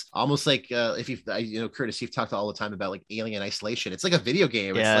like these almost like if Curtis, you've talked all the time about like Alien Isolation. It's like a video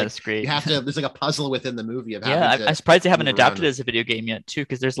game. Yeah, it's that's great. You have to. There's like a puzzle within the movie of I'm surprised they haven't adapted it as a video game yet too,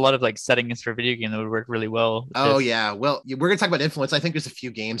 because there's a lot of like settings for a video game that would work really well. Yeah, well, we're gonna talk about influence. I think there's a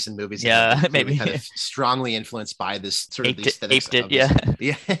few games and movies. That maybe kind of strongly influenced by this sort of the aesthetics.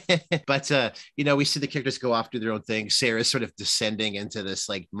 Yeah. But we see the characters go off do their own thing. Sarah's sort of descending into this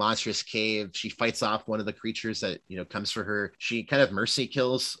like monstrous cave. She fights off one of the creatures that comes for her. She kind of mercy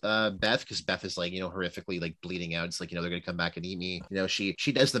kills Beth because Beth is like horrifically like bleeding out. It's like they're gonna come back and eat me.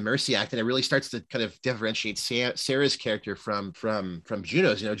 She does the mercy act, and it really starts to kind of differentiate Sarah's character from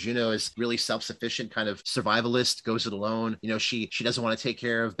Juno's. Juno is really self-sufficient, kind of survivalist, goes it alone. She doesn't want to take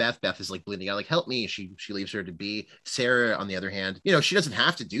care of Beth. Beth is like bleeding out, like help me. She leaves her to be. Sarah, on the other hand, she doesn't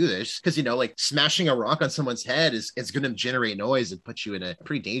have to do this because like smashing a rock on someone's head is going to generate noise and put you in a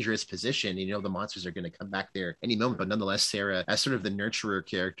pretty dangerous position. The monsters are going to come back there any moment. But nonetheless, Sarah, as sort of the nurturer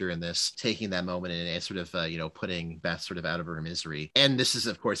character in this, taking that moment and sort of putting Beth sort of out of her misery. And this is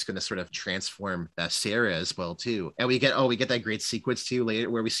of course going to sort of transform Sarah as well too. And we get that great sequence too later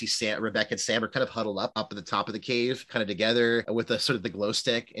where we see Rebecca and Sam are kind of huddled up at the top of the cave, kind of together with the sort of the glow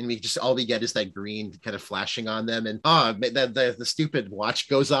stick, and all we get is that green kind of flashing on them, and the stupid watch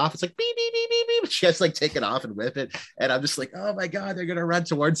goes off. It's like beep beep beep beep beep. She has to like take it off and whip it, and I'm just like, oh my god, they're gonna run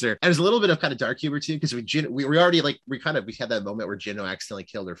towards her. And there's a little bit of kind of dark humor too, because we already like we had that moment where Juno accidentally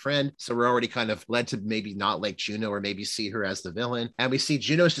killed her friend, so we're already kind of led to maybe not like Juno or maybe see her as the villain, and we see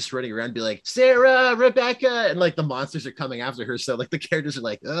Juno's just running around and be like, Sarah, Rebecca, and like the monsters are coming after her, so like the characters are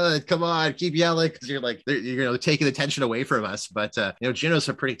like, come on, keep yelling, because you're like they're taking the attention away from us. But Juno's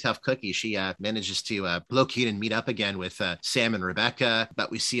a pretty tough cookie. She manages to locate and meet up again with Sam and Rebecca,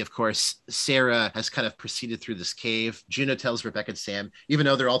 but we see of course Sarah has kind of proceeded through this cave. Juno tells Rebecca and Sam, even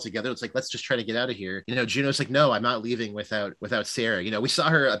though they're all together, it's like, let's just try to get out of here. Juno's like, no, I'm not leaving without Sarah. We saw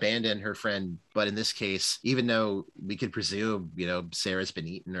her abandon her friend, but in this case, even though we could presume Sarah's been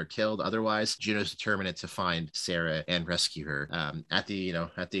eaten or killed otherwise, Juno's determined to find Sarah and rescue her at the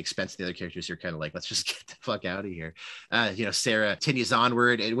expense of the other characters. You're kind of like, let's just get the fuck out of here. Sarah continues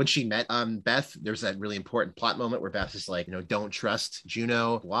onward, and when she met Beth, there's that really important plot moment where Beth is like, don't trust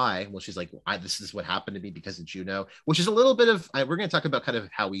Juno. Why? Well, she's like, this is what happened to me because of Juno, which is a little bit of we're going to talk about kind of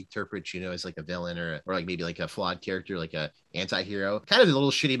how we interpret Juno as like a villain or like maybe like a flawed character, like a anti-hero. Kind of a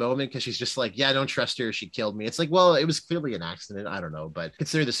little shitty moment because she's just like, yeah, don't trust her, she killed me. It's like, well, it was clearly an accident, I don't know, but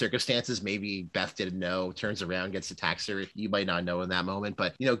consider the circumstances. Maybe Beth didn't know, turns around, gets attacks her. You might not know in that moment,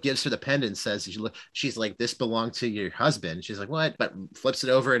 but gives her the pendant, says she's like, this belonged to your husband. She's like, what? But flips it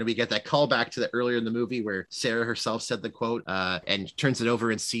over, and we get that callback to the earlier in the movie where Sarah herself said the quote, and turns it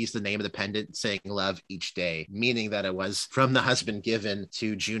over and sees the name of the pendant saying love each day, meaning that it was from the husband given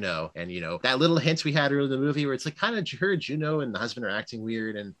to Juno. And that little hint we had earlier in the movie where it's like kind of her, Juno and the husband are acting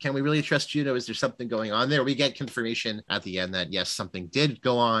weird, and can we really trust Juno? Is there something going on there? We get confirmation at the end that yes, something did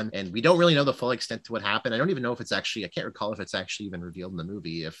go on, and we don't really know the full extent to what happened. I don't even know if it's actually, I can't recall if it's actually even revealed in the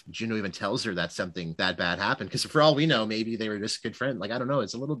movie, if Juno even tells her that something that bad happened, because for all we know, maybe they were just good friends. Like, I don't know,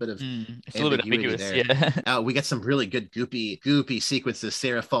 it's a little bit of it's a little bit ambiguous there. Yeah. We get some really good goopy sequences.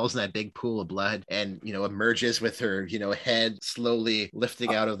 Sarah falls in that big pool of blood and emerges with her head slowly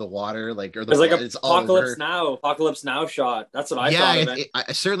lifting out of the water, like, or the like blood, a apocalypse now shot. That's what I thought of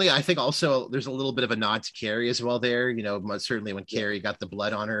it. I think also there's a little bit of a nod to Carrie as well there. Certainly when Carrie got the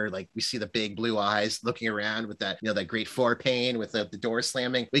blood on her, like we see the big blue eyes looking around with that that great forepain with the door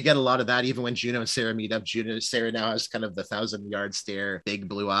slamming. We get a lot of that even when Juno and Sarah meet up. Sarah now has kind of the 1,000-yard stare, big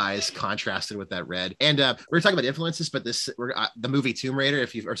blue eyes contrasted with that red. And we're talking about influences, but the movie Tomb Raider,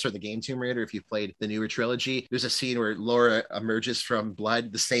 the game Tomb Raider, if you've played the newer trilogy, there's a scene where Laura emerges from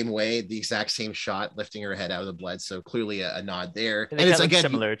blood the same way, the exact same shot, lifting her head out of the blood. So clearly a nod there. And it's again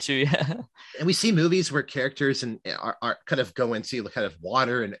similar too. And we see movies where characters are kind of go into kind of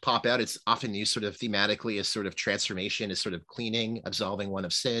water and pop out. It's often used sort of thematically as sort of transformation, as sort of cleaning, absolving one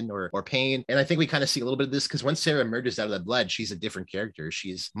of sin or pain. And I think we kind of see a little bit of this because when Sarah emerges out of the blood, she's a different character.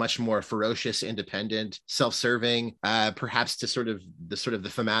 She's much more ferocious, independent, self-serving, perhaps to sort of the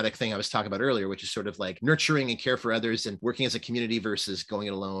thematic thing I was talking about earlier, which is sort of like nurturing and care for others and working as a community versus going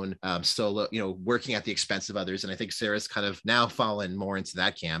it alone, solo, working at the expense of others. And I think Sarah's kind of now fallen more into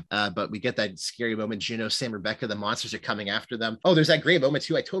that camp. But we get that scary moment. Juno, Sam, Rebecca, the monsters are coming after them. Oh, there's that great moment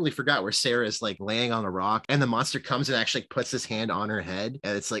too. I totally forgot where Sarah is like laying on a rock and the monster comes and actually puts his hand on her head.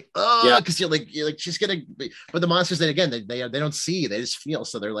 And it's like, oh, because you're like, she's gonna, but the monsters, then again, they don't see, they just feel.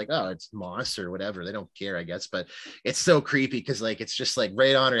 So they're like, oh, it's monster or whatever. They don't care, I guess. But it's so creepy because like, it's just like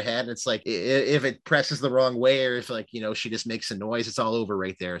right on her head. And it's like, if it presses the wrong way or if like, she just makes a noise, it's all over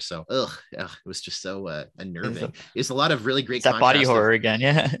right there. So, it was just so unnerving. There's a lot of really great that body horror again.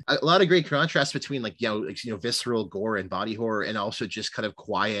 Yeah. A lot of great contrast between like, visceral gore and body horror and also just kind of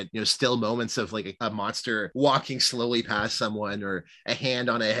quiet, still moments of like a monster walking slowly past someone or a hand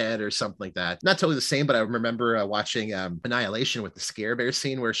on a head or something like that. Not totally the same, but I remember watching Annihilation with the scare bear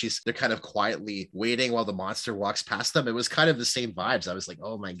scene where they're kind of quietly waiting while the monster walks past them. It was kind of the same vibes. I was like,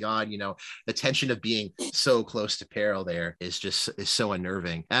 oh my God, the tension of being so close to peril there is so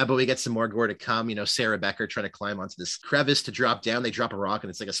unnerving. But we get some more gore to come. Sarah Becker trying to climb onto this crevice to drop down. They drop a rock and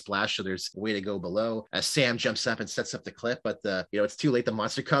it's like a splash, so there's a way to go below. As Sam jumps up and sets up the clip, but it's too late. The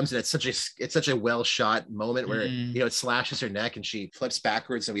monster comes and it's such a well shot moment where it slashes her neck and she flips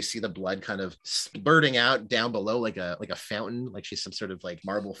backwards and we see the blood kind of spurting out down below like a fountain, like she's some sort of like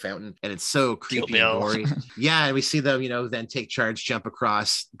marble fountain, and it's so creepy and gory. Yeah, and we see them then take charge, jump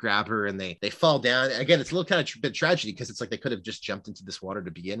across, grab her, and they fall down. Again, it's a little kind of bit tragedy because it's like they could have just jumped into this water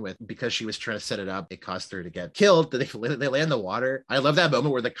to begin with. Because she was trying to set it up, it caused her to get killed. They land in the water. I love that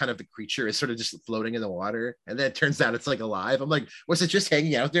moment where the creature is sort of just floating in the water, and then it turns out it's like alive. I'm like, was it just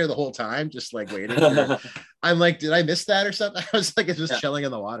hanging out there the whole time, just like waiting? I'm like, did I miss that or something? I was like, it's just chilling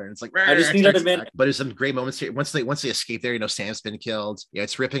in the water, and it's like, I just need to admit. But there's some great moments here. Once they escape there, Sam's been killed.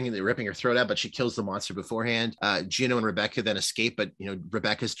 It's ripping her throat out, but she kills the monster beforehand. Juno and Rebecca then escape, but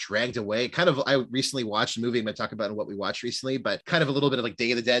Rebecca's dragged away. Kind of, I recently watched a movie I'm going to talk about what we watched recently, but kind of a little bit of like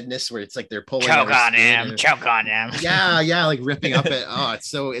Day of the Deadness, where it's like they're pulling choke on him. Yeah, like ripping up it. Oh, it's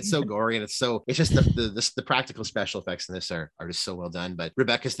so gory, and it's just the practical special effects in this are just so well done. But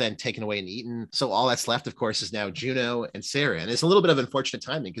Rebecca's then taken away and eaten. So all that's left, of course, is now Juno and Sarah, and it's a little bit of unfortunate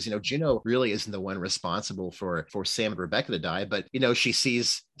timing because Juno really isn't the one responsible for Sam and Rebecca to die, but she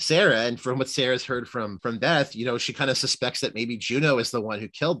sees Sarah, and from what Sarah's heard from Beth, she kind of suspects that maybe Juno is the one who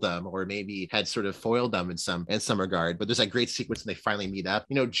killed them, or maybe had sort of foiled them in some regard. But there's that great sequence when they finally meet up.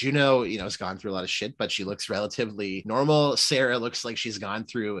 Juno, has gone through a lot of shit, but she looks relatively normal. Sarah looks like she's gone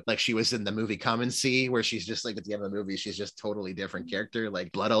through, like she was in the movie Come and See, where she's just like at the end of the movie, she's just totally different character,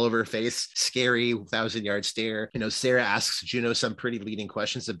 like blood all over her face, scary 1,000-yard hard stare. Sarah asks Juno some pretty leading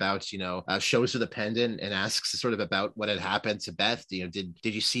questions about, shows her the pendant and asks sort of about what had happened to Beth. Did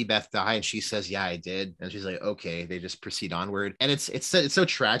you see Beth die? And she says, yeah, I did. And she's like, okay. They just proceed onward. And it's so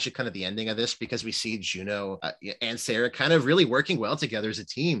tragic, kind of the ending of this, because we see Juno and Sarah kind of really working well together as a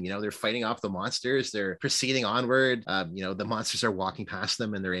team. They're fighting off the monsters. They're proceeding onward. The monsters are walking past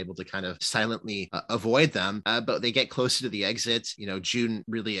them and they're able to kind of silently avoid them. But they get closer to the exit.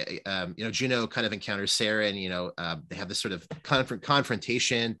 Juno kind of encounters Sarah, and they have this sort of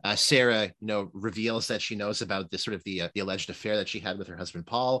confrontation. Sarah, reveals that she knows about this sort of the alleged affair that she had with her husband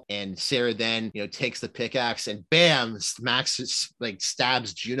Paul, and Sarah then takes the pickaxe and bam, Max like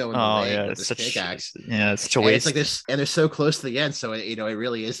stabs Juno in the leg with this pickaxe. Yeah, it's such a waste. It's like this, and they're so close to the end, so it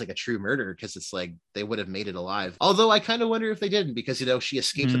really is like a true murder, because it's like they would have made it alive. Although I kind of wonder if they didn't, because she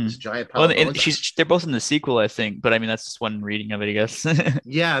escapes with this giant pile of bones. They're both in the sequel, I think, but I mean that's just one reading of it, I guess.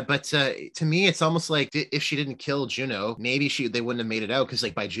 Yeah, but to me, it's almost like if she didn't kill Juno, maybe they wouldn't have made it out, because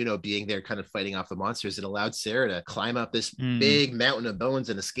like by Juno being there, kind of fighting off the monsters, it allowed Sarah to climb up this big mountain of bones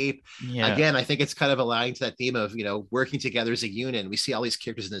and escape. Yeah. Again, I think it's kind of allowing to that theme of working together as a unit. We see all these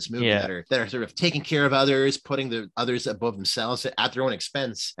characters in this movie that are sort of taking care of others, putting the others above themselves at their own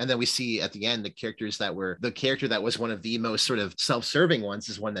expense. And then we see at the end the character that was one of the most sort of self-serving ones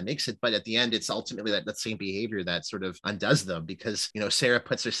is one that makes it. But at the end, it's ultimately that same behavior that sort of undoes them, because Sarah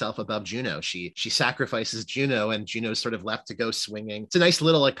puts herself above Juno. She sacrifices Juno, and Juno's sort of left to go swinging. It's a nice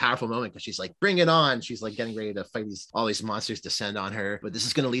little like powerful moment, because she's like, bring it on. She's like getting ready to fight all these monsters descend on her. But this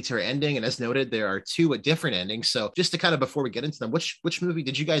is going to lead to her ending. And as noted, there are two different endings. So just to kind of, before we get into them, which ending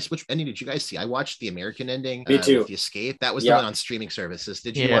did you guys see? I watched the American ending. Me too. With the escape. That was the one on streaming services.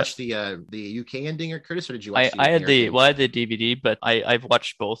 Did you watch the UK ending, or Curtis, or did you watch I had the DVD, but I've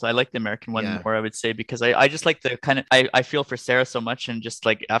watched both. I like the American one more, I would say, because I just like the kind of, I feel for Sarah so much, and just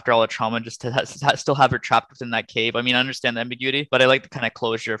like after all the trauma, just to still have her trapped within that cave. I mean, I understand the ambiguity, but I like the kind of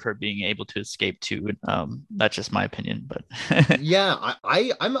closure of her being able to escape too. That's just my opinion, but yeah,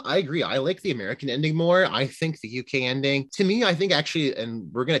 I agree. I like the American ending more. I think the UK ending, to me, I think actually,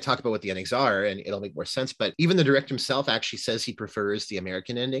 and we're going to talk about what the endings are, and it'll make more sense. But even the director himself actually says he prefers the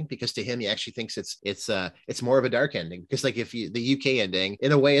American ending, because to him, he actually thinks it's more of a dark ending. Because like the UK ending,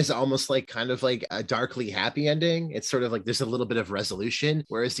 in a way, is almost like kind of like a darkly happy ending. It's sort of like there's a little bit of resolution,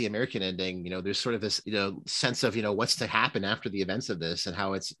 whereas the American ending, there's sort of this sense of what's to happen after the events of this, and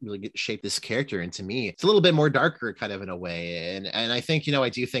how it's really shaped this character. And to me, it's a little bit more darker, kind of in a way. And I think I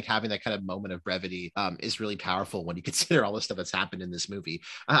do think having that kind of moment of brevity is really powerful when you consider all the stuff that's happened in this movie.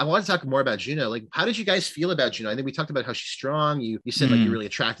 I want to talk more about Juno. Like, how did you guys feel about Juno? I think we talked about how she's strong. You said like you're really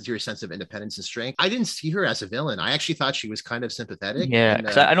attracted to her sense of independence and strength. I didn't see her as a villain. I actually thought she was kind of sympathetic. Yeah,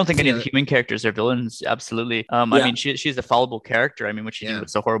 because I don't think any of the human characters are villains. Absolutely. I mean, she's a fallible character. I mean, what she did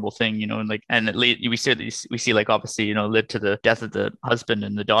was a horrible thing, we see like obviously, led to the death of the husband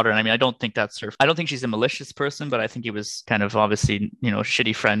and the daughter. And I mean, I don't think she's a malicious person, but I think he was kind of obviously,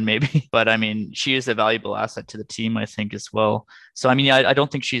 shitty friend maybe. But I mean, she is a valuable asset to the team, I think, as well. So I mean, I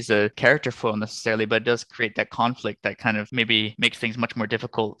don't think she's a character foil necessarily, but it does create that conflict that kind of maybe makes things much more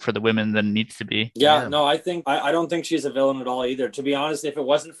difficult for the women than it needs to be. Yeah, no, I don't think she's a villain at all either. To be honest, if it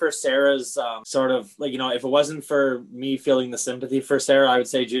wasn't for Sarah's sort of like, if it wasn't for me feeling the sympathy for Sarah, I would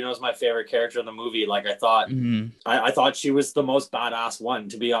say Juno's my favorite character in the movie. Like I thought, I thought she was the most badass one,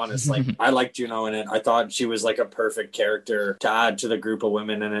 to be honest. Like I liked Juno in it. I thought she was like a perfect character to add to the group of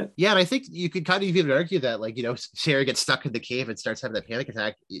women in it. Yeah, and I think you could kind of even argue that, like, Sarah gets stuck in the cave and starts having that panic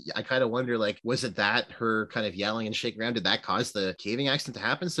attack. I kind of wonder, like, was it that her kind of yelling and shaking around, did that cause the caving accident to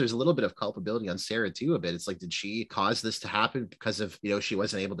happen? So there's a little bit of culpability on Sarah too, a bit. It's like, did she cause this to happen because of, she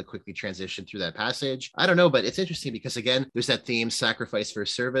wasn't able to quickly transition through that passage? I don't know, but it's interesting because, again, there's that theme, sacrifice for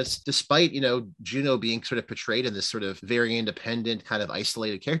service. Despite, Juno being sort of portrayed in this sort of very independent, kind of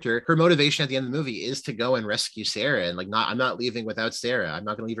isolated character, her motivation at the end of the movie is to go and rescue Sarah, and like, I'm not leaving without Sarah. I'm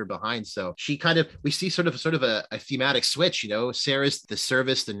not going to leave her behind. So she kind of, we see sort of a thematic switch. Sarah's the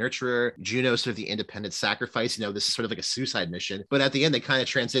service, the nurturer, Juno's sort of the independent sacrifice. This is sort of like a suicide mission. But at the end, they kind of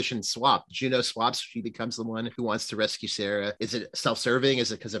transition, swap. Juno swaps. She becomes the one who wants to rescue Sarah. Is it self-serving?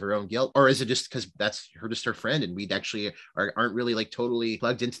 Is it because of her own guilt, or is it just because that's just her friend, and we actually aren't really like totally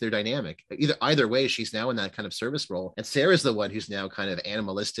plugged into their dynamic? Either way, she's now in that kind of service role, and Sarah's the one who's now kind of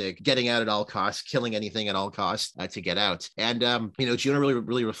animalistic, getting out at all costs, killing anything at all costs to get out. And Juno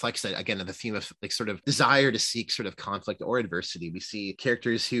really reflects that, again, the theme of like sort of desire to seek sort of conflict or adversity. We see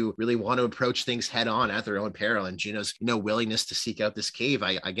characters who really want to approach things head on at their own peril, and Juno's willingness to seek out this cave.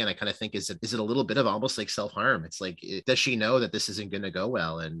 I kind of think, is it a little bit of almost like self-harm? It's like, does she know that this isn't going to go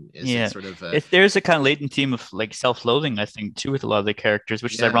well? And is it sort of there's a kind of latent theme of like self-loathing, I think, too, with a lot of the characters,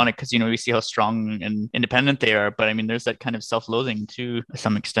 which is ironic because we see how strong and independent they are. But I mean, there's that kind of self-loathing to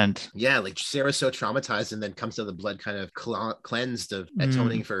some extent. Yeah, like Sarah's so traumatized and then comes to the blood kind of cleansed of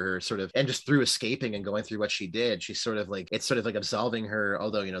atoning for her sort of, and just through escaping and going through what she did, she's sort of like, it's sort of like absolving her,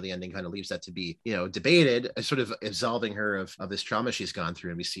 although, you know, the ending kind of leaves that to be, you know, debated, sort of absolving her of this trauma she's gone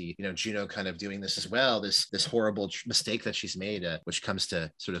through. And we see, you know, Juno kind of doing this as well, this horrible mistake that she's made, which comes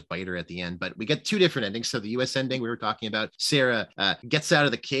to sort of bite her at the end. But we get two different endings. So the US ending we were talking about, Sarah gets out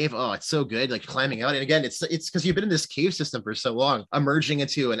of the cave. Oh, it's so good, like climbing out. And again, it's because you've been in this cave system for so long, emerging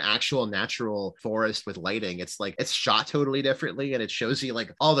into an actual natural forest with lighting. It's like, it's shot totally differently, and it shows you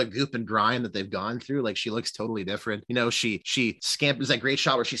like all the goop and grime that they've gone through. Like she looks totally different. You know, she scampers, that great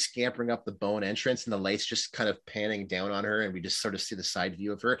shot where she's scampering up the bone entrance and the lights just kind of panning down on her, and we just sort of see the side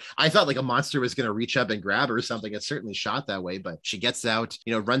view of her. I thought like a monster was going to reach up and grab her or something. It's certainly shot that way, but she gets out,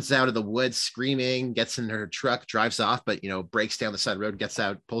 you know, runs out of the woods screaming, gets in her truck, drives off, but, you know, breaks down the side road, gets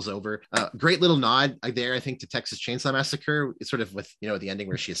out, pulls over. Great little nod there, I think, to Texas Chainsaw Massacre. It's sort of with, you know, the ending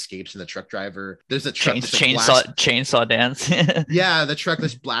where she escapes and the truck driver, there's a truck chainsaw dance. Yeah, the truck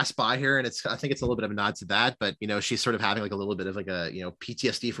just blasts by her, and I think it's a little bit of a nod to that. But, you know, she's sort of having like a little bit of like a, you know,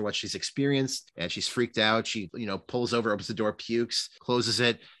 PTSD for what she's experienced, and she's freaked out. She, you know, pulls over, opens the door, pukes, closes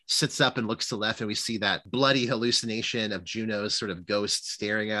it, sits up and looks to the left, and we see that bloody hallucination of Juno's sort of ghost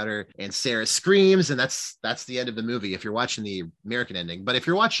staring at her, and Sarah screams, and that's the end of the movie if you're watching the American ending. But if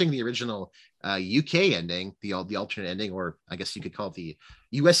you're watching the original UK ending, the alternate ending, or I guess you could call it the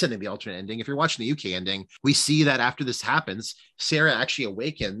US ending, the alternate ending, if you're watching the UK ending, we see that after this happens, Sarah actually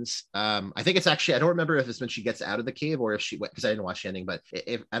awakens. I think it's actually, I don't remember if it's when she gets out of the cave or if she, because I didn't watch the ending, but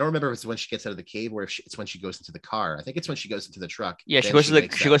if I don't remember if it's when she gets out of the cave or if it's when she goes into the car. I think it's when she goes into the truck. Yeah, she goes to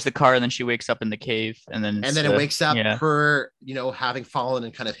the car, and then she wakes up in the cave, and then it wakes up her, you know, having fallen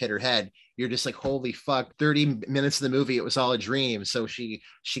and kind of hit her head. You're just like, holy fuck, 30 minutes of the movie, it was all a dream. So she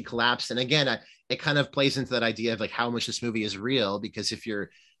collapsed. And again, it kind of plays into that idea of like how much this movie is real, because if you're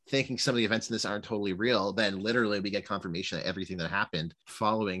thinking some of the events in this aren't totally real, then literally we get confirmation that everything that happened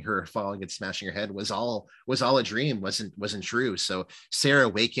following her falling and smashing her head was all a dream, wasn't true. So Sarah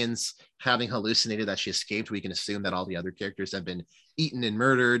awakens, having hallucinated that she escaped. We can assume that all the other characters have been eaten and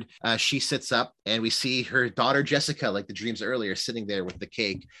murdered. She sits up, and we see her daughter Jessica, like the dreams earlier, sitting there with the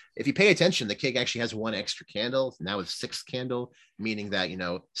cake. If you pay attention, the cake actually has one extra candle, now with sixth candle, meaning that, you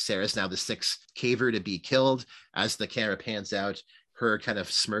know, Sarah's now the sixth caver to be killed. As the camera pans out, her kind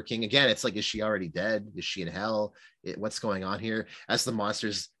of smirking again, it's like, is she already dead? Is she in hell? What's going on here? As the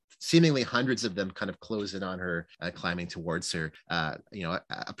monsters, seemingly hundreds of them, kind of close in on her, climbing towards her. You know,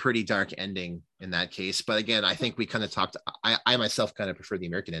 a pretty dark ending in that case. But again, I think we kind of talked, I myself kind of prefer the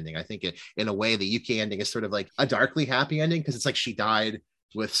American ending. I think in a way, the UK ending is sort of like a darkly happy ending, because it's like she died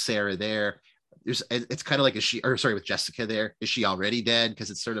with Sarah there. It's kind of like, with Jessica there, is she already dead?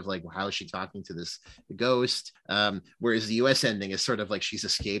 Because it's sort of like, well, how is she talking to this ghost? Whereas the US ending is sort of like she's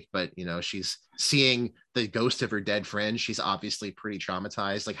escaped, but, you know, she's seeing the ghost of her dead friend. She's obviously pretty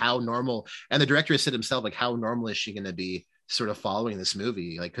traumatized. Like, how normal, and the director has said himself, like, how normal is she going to be sort of following this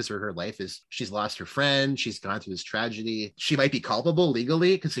movie? Like, because her life is, she's lost her friend, she's gone through this tragedy, she might be culpable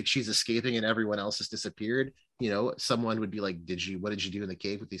legally because like she's escaping and everyone else has disappeared. You know, someone would be like, what did you do in the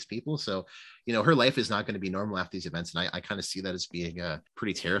cave with these people? So, you know, her life is not going to be normal after these events, and I kind of see that as being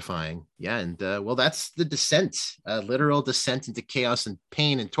pretty terrifying. Yeah, and well, that's The Descent, literal descent into chaos and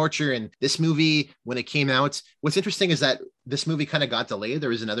pain and torture. And this movie, when it came out, what's interesting is that this movie kind of got delayed. There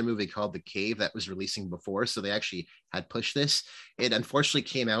was another movie called The Cave that was releasing before, so they actually had pushed this. It unfortunately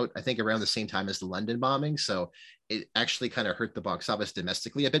came out, I think, around the same time as the London bombing, so it actually kind of hurt the box office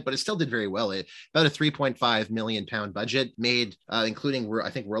domestically a bit, but it still did very well. It about a 3.5 million pound budget, made, including I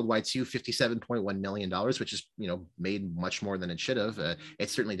think worldwide too, $57.1 million, which is, you know, made much more than it should have. It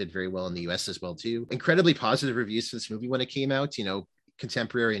certainly did very well in the US as well too. Incredibly positive reviews for this movie when it came out, you know,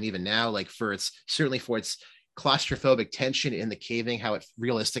 contemporary and even now, like for its claustrophobic tension in the caving, how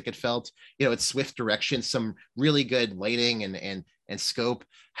realistic it felt, you know, its swift direction, some really good lighting and scope,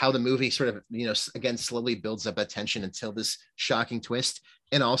 how the movie sort of, you know, again, slowly builds up that tension until this shocking twist,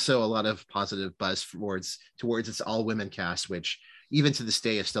 and also a lot of positive buzz towards its all women cast, which even to this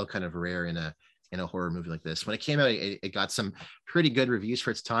day is still kind of rare in a horror movie like this. When it came out, it got some pretty good reviews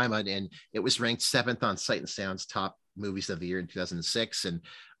for its time, and it was ranked 7th on Sight and Sound's top movies of the year in 2006, and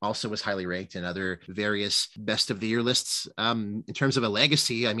also was highly ranked in other various best of the year lists. In terms of a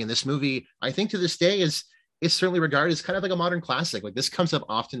legacy, I mean, this movie, I think to this day, is it's certainly regarded as kind of like a modern classic. Like this comes up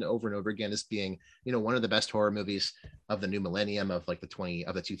often over and over again as being, you know, one of the best horror movies of the new millennium, of like the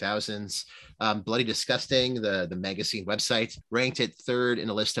 2000s. Bloody Disgusting, the magazine website, ranked it third in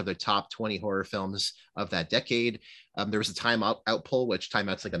a list of their top 20 horror films of that decade. There was a Time Out poll, which Time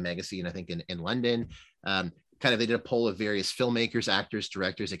Out's like a magazine, I think, in London. Kind of, they did a poll of various filmmakers, actors,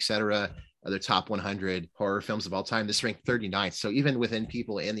 directors, etc., their top 100 horror films of all time. This ranked 39th. So even within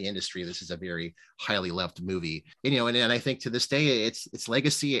people in the industry, this is a very highly loved movie. And, you know, and I think to this day, its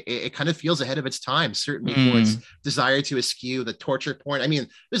legacy, it kind of feels ahead of its time, certainly for its desire to eschew the torture porn. I mean,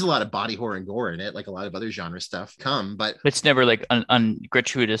 there's a lot of body horror and gore in it, like a lot of other genre stuff but it's never like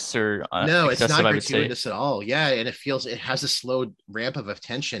gratuitous or no, it's not gratuitous at all. Yeah, and it has a slow ramp of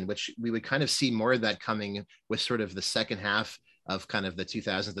tension, which we would kind of see more of that coming with sort of the second half of kind of the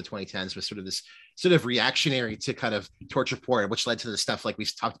 2000s, the 2010s, was sort of this sort of reactionary to kind of torture porn, which led to the stuff like we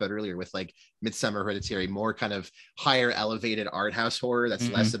talked about earlier with like Midsommar, Hereditary, more kind of higher elevated art house horror that's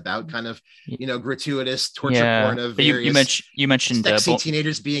less about kind of, you know, gratuitous torture porn of various you mentioned sexy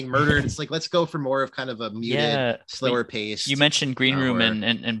teenagers being murdered. It's like, let's go for more of kind of a muted, slower pace. You mentioned Green Room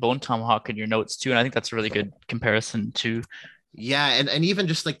and Bone Tomahawk in your notes too, and I think that's a really good comparison to. Yeah, and even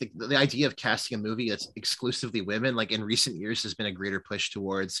just like the idea of casting a movie that's exclusively women, like in recent years, has been a greater push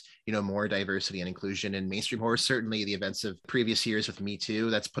towards, you know, more diversity and inclusion in mainstream horror. Certainly the events of previous years with Me Too,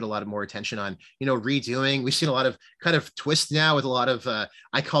 that's put a lot of more attention on, you know, redoing. We've seen a lot of kind of twists now with a lot of,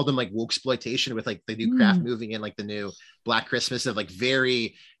 I call them like woke exploitation, with like the new Craft movie and like the new Black Christmas, of like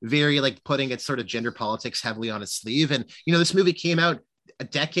very, very like putting its sort of gender politics heavily on its sleeve. And, you know, this movie came out a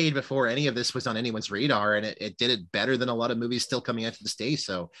decade before any of this was on anyone's radar, and it did it better than a lot of movies still coming out to this day.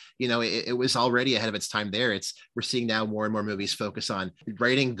 So, you know, it was already ahead of its time there. We're seeing now more and more movies focus on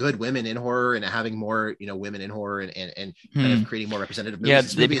writing good women in horror and having more, you know, women in horror and kind of creating more representative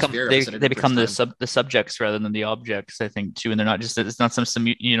movies. Yeah, they become the subjects rather than the objects, I think, too. And they're not just, it's not some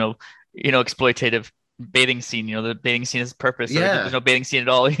you know, exploitative bathing scene. You know, the bathing scene is purpose. There's no bathing scene at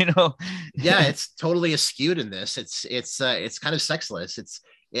all, you know. Yeah, it's totally skewed in this. It's kind of sexless.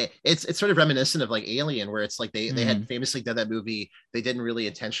 It's sort of reminiscent of like Alien, where it's like they had famously done that movie. They didn't really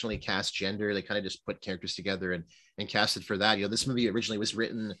intentionally cast gender. They kind of just put characters together and casted for that. You know, this movie originally was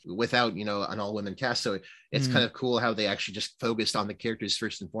written without, you know, an all women cast. So it's kind of cool how they actually just focused on the characters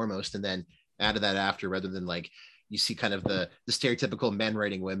first and foremost, and then added that after, rather than like you see kind of the stereotypical men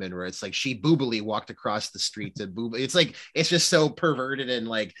writing women, where it's like she boobily walked across the street to boob. It's like, it's just so perverted and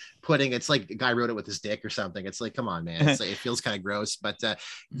like it's like a guy wrote it with his dick or something. It's like, come on, man. It's like, it feels kind of gross, but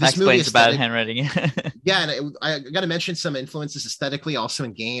this movie is bad handwriting. Yeah. And I got to mention some influences aesthetically also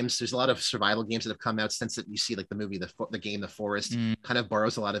in games. There's a lot of survival games that have come out since that. You see like the movie, the game, The Forest kind of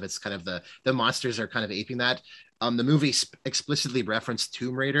borrows a lot of its kind of the monsters are kind of aping that. The movie explicitly referenced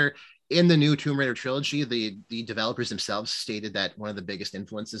Tomb Raider. In the new Tomb Raider trilogy, the developers themselves stated that one of the biggest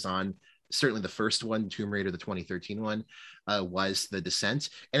influences on certainly the first one, Tomb Raider, the 2013 one, was The Descent.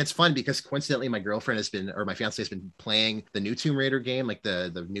 And it's fun because coincidentally, my fiance has been playing the new Tomb Raider game, like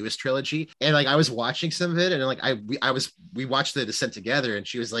the newest trilogy. And like, I was watching some of it, and like we watched The Descent together, and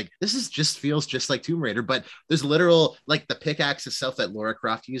she was like, this feels just like Tomb Raider. But there's literal, like the pickaxe itself that Lara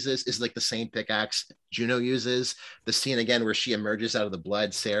Croft uses is like the same pickaxe Juno uses. The scene again where she emerges out of the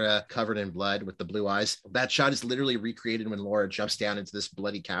blood, Sarah covered in blood with the blue eyes, that shot is literally recreated when Laura jumps down into this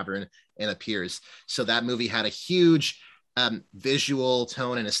bloody cavern and appears. So that movie had a huge visual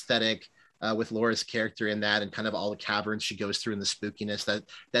tone and aesthetic with Laura's character in that, and kind of all the caverns she goes through and the spookiness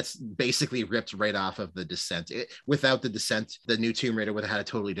that's basically ripped right off of The Descent. Without The Descent, the new Tomb Raider would have had a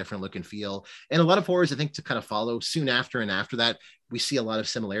totally different look and feel. And a lot of horrors, I think, to kind of follow soon after, and after that, we see a lot of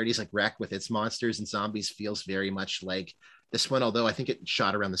similarities. Like Wreck with its monsters and zombies feels very much like this one, although I think it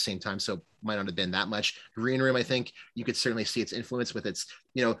shot around the same time, so might not have been that much. Green Room, I think you could certainly see its influence with its,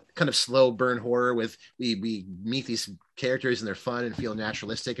 you know, kind of slow burn horror with we meet these characters and they're fun and feel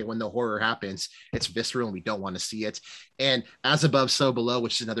naturalistic. And when the horror happens, it's visceral and we don't want to see it. And As Above, So Below,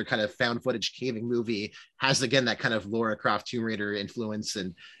 which is another kind of found footage caving movie, has again that kind of Lara Croft Tomb Raider influence.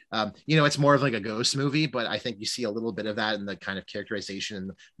 And you know, it's more of like a ghost movie, but I think you see a little bit of that in the kind of characterization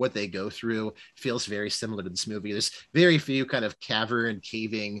and what they go through feels very similar to this movie. There's very few kind of cavern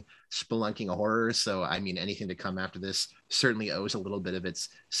caving spelunking horror. So, I mean, anything to come after this certainly owes a little bit of its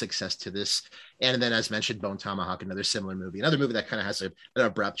success to this. And then, as mentioned, Bone Tomahawk, another similar movie, another movie that kind of has an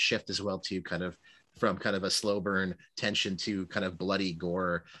abrupt shift as well, too, kind of from kind of a slow burn tension to kind of bloody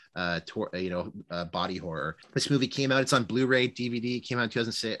gore, body horror. This movie came out. It's on Blu-ray, DVD. Came out in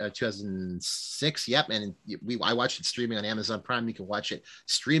 2006. Yep, and I watched it streaming on Amazon Prime. You can watch it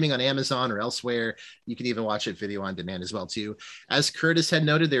streaming on Amazon or elsewhere. You can even watch it video on demand as well too. As Curtis had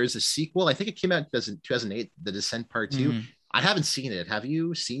noted, there is a sequel. I think it came out in 2008, The Descent Part 2. I haven't seen it. Have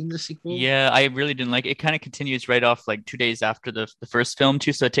you seen the sequel? Yeah, I really didn't like it. It kind of continues right off like 2 days after the first film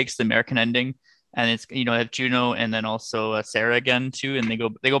too. So it takes the American ending, and it's have Juno and then also Sarah again too, and they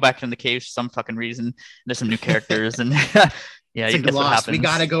go back in the cave for some fucking reason. There's some new characters and yeah, it's like that's what Lost. happens. We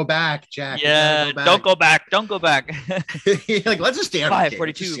gotta go back, Jack. Yeah, don't go back. Don't go back. Like, let's just stay out of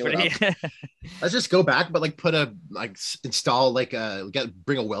the cave. 542. Let's just go back, but like install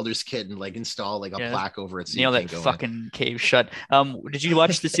bring a welder's kit and like install like a plaque over it. So nail that fucking cave shut. Did you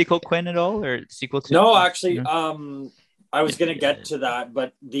watch the sequel, Quinn, at all, or sequel to? No, actually, I was gonna get to that,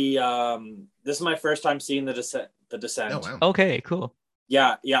 but the this is my first time seeing the Descent. Oh, wow. Okay, cool.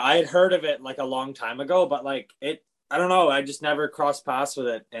 Yeah, I had heard of it like a long time ago, but like I don't know. I just never crossed paths with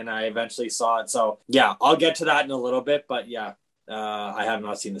it, and I eventually saw it. So yeah, I'll get to that in a little bit. But yeah, I have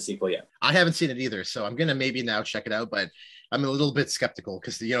not seen the sequel yet. I haven't seen it either, so I'm gonna maybe now check it out. But I'm a little bit skeptical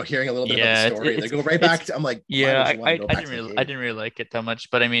because hearing a little bit about the story, they go right back to. I'm like, I didn't really like it that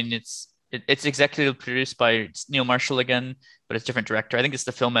much. But I mean, it's executive produced by Neil Marshall again, but it's a different director. I think it's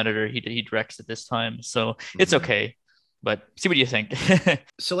the film editor. He directs it this time, so it's okay. But see what you think.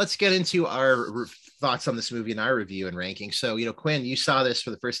 So let's get into our thoughts on this movie and our review and ranking. So, Quinn, you saw this for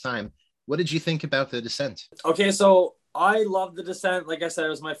the first time. What did you think about The Descent? Okay, so I love The Descent. Like I said, it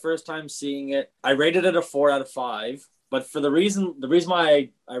was my first time seeing it. I rated it a 4 out of 5. But for the reason why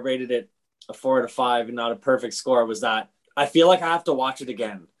I rated it a 4 out of 5 and not a perfect score was that I feel like I have to watch it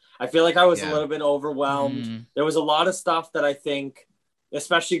again. I feel like I was a little bit overwhelmed. There was a lot of stuff that I think,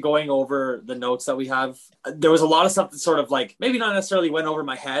 especially going over the notes that we have, there was a lot of stuff that sort of like maybe not necessarily went over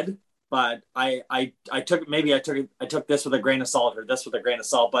my head, but I took this with a grain of salt or this with a grain of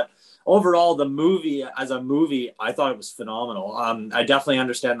salt. But overall, the movie as a movie, I thought it was phenomenal. I definitely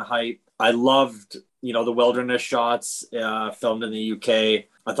understand the hype. I loved, the wilderness shots filmed in the UK.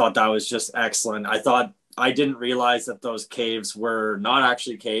 I thought that was just excellent. I didn't realize that those caves were not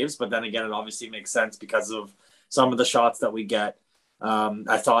actually caves, but then again, it obviously makes sense because of some of the shots that we get.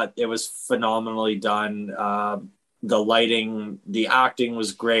 I thought it was phenomenally done. The lighting, the acting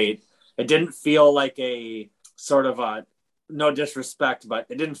was great. It didn't feel like a sort of a, no disrespect, but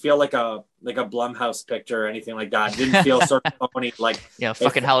it didn't feel like a Blumhouse picture or anything like that. It didn't feel sort of phony, like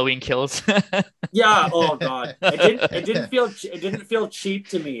fucking Halloween Kills. Yeah. Oh God. It didn't feel cheap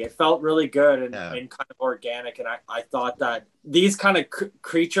to me. It felt really good and kind of organic. And I thought that these kind of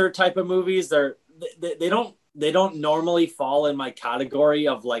creature type of movies, they don't normally fall in my category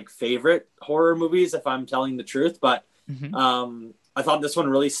of like favorite horror movies, if I'm telling the truth. But I thought this one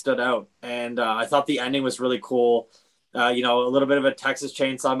really stood out, and I thought the ending was really cool. A little bit of a Texas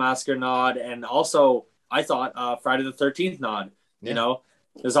Chainsaw Massacre nod, and also I thought Friday the 13th nod. Yeah.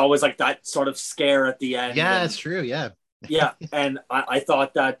 There's always like that sort of scare at the end. Yeah, it's true. Yeah. Yeah, and I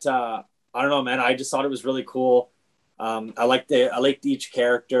thought that I don't know, man. I just thought it was really cool. I liked each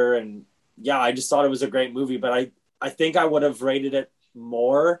character, and yeah, I just thought it was a great movie. But I think I would have rated it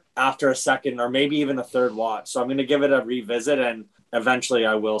more after a second or maybe even a third watch. So I'm going to give it a revisit, and eventually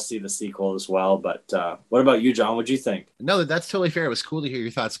I will see the sequel as well. But what about you, John? What'd you think? No, that's totally fair. It was cool to hear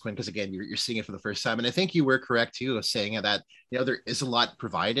your thoughts, Quinn, because again, you're seeing it for the first time. And I think you were correct too of saying that, there is a lot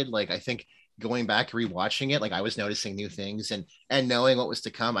provided. Like, I think going back, rewatching it, like I was noticing new things and knowing what was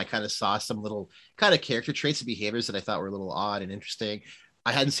to come, I kind of saw some little kind of character traits and behaviors that I thought were a little odd and interesting.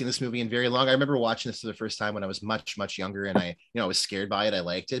 I hadn't seen this movie in very long. I remember watching this for the first time when I was much, much younger, and I was scared by it. I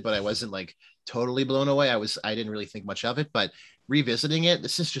liked it, but I wasn't like totally blown away. I didn't really think much of it, but revisiting it,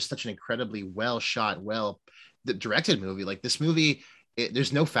 this is just such an incredibly well shot, well directed movie. Like this movie,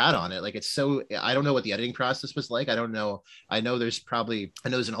 there's no fat on it. Like it's so, I don't know what the editing process was like. I don't know. I know there's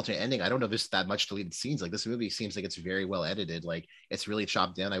an alternate ending. I don't know if there's that much deleted scenes. Like this movie seems like it's very well edited. Like it's really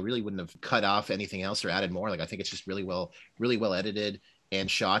chopped down. I really wouldn't have cut off anything else or added more. Like I think it's just really well edited and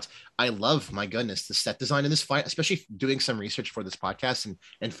shot. I love, my goodness, the set design in this fight, especially doing some research for this podcast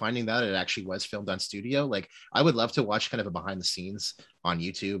and finding that it actually was filmed on studio. Like I would love to watch kind of a behind the scenes on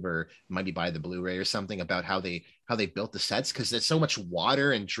YouTube or maybe buy the Blu-ray or something about how they built the sets, because there's so much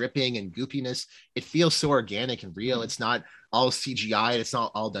water and dripping and goopiness. It feels so organic and real. It's not all CGI. It's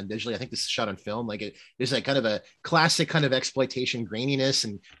not all done digitally. I think this is shot on film. Like there's like kind of a classic kind of exploitation graininess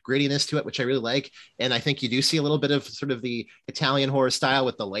and grittiness to it, which I really like. And I think you do see a little bit of sort of the Italian horror style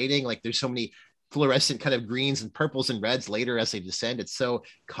with the lighting. Like there's so many fluorescent kind of greens and purples and reds later as they descend. It's so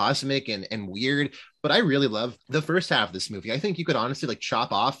cosmic and weird. But I really love the first half of this movie. I think you could honestly like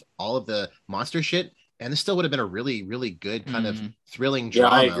chop off all of the monster shit, and this still would have been a really, really good kind of thrilling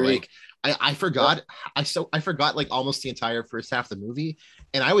drama. I agree. Like I forgot, I forgot like almost the entire first half of the movie,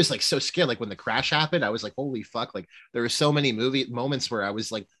 and I was like so scared. Like when the crash happened, I was like, holy fuck! Like there were so many movie moments where I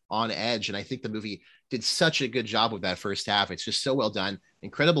was like on edge, and I think the movie did such a good job with that first half. It's just so well done,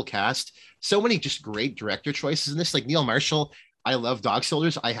 incredible cast, so many just great director choices in this. Like Neil Marshall, I love Dog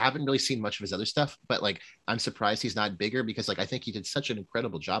Soldiers. I haven't really seen much of his other stuff, but like I'm surprised he's not bigger because like I think he did such an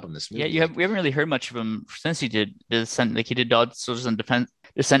incredible job on this movie. Yeah, we haven't really heard much of him since he did Descent. Like he did Dog Soldiers and Descent,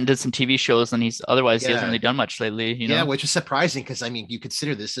 did some TV shows, and he hasn't really done much lately. You know? Yeah, which is surprising because I mean you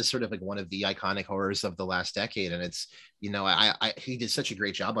consider this as sort of like one of the iconic horrors of the last decade, and it's he did such a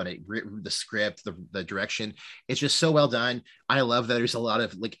great job on it. The script, the direction, it's just so well done. I love that there's a lot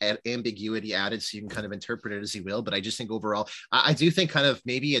of like ambiguity added, so you can kind of interpret it as you will. But I just think overall, I do think kind of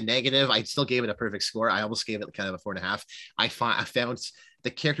maybe a negative. I still gave it a perfect score. I almost gave it kind of a 4.5. I found the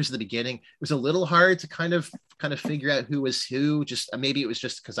characters at the beginning, it was a little hard to kind of figure out who was who. Just maybe it was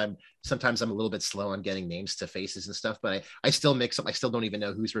just because I'm a little bit slow on getting names to faces and stuff, but I still mix up. I still don't even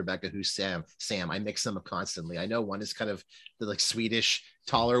know who's Rebecca, who's Sam. I mix them up constantly. I know one is kind of the like Swedish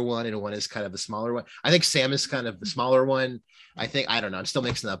taller one, and one is kind of the smaller one. I think Sam is kind of the smaller one. I don't know. I'm still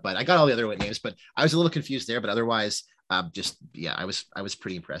mixing up, but I got all the other names, but I was a little confused there. But otherwise, I was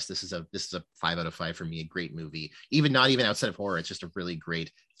pretty impressed. This is a 5 out of 5 for me. A great movie, not even outside of horror. It's just a really great,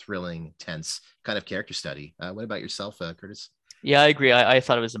 thrilling, tense kind of character study. What about yourself, Curtis? Yeah, I agree. I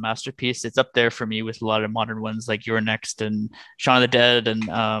thought it was a masterpiece. It's up there for me with a lot of modern ones like You're Next and Shaun of the Dead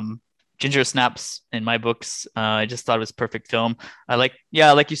and Ginger Snaps in my books. I just thought it was a perfect film. Like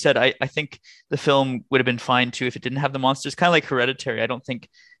you said, I think the film would have been fine too if it didn't have the monsters. Kind of like Hereditary. I don't think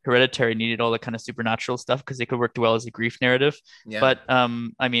Hereditary needed all the kind of supernatural stuff because it could work well as a grief narrative. Yeah. But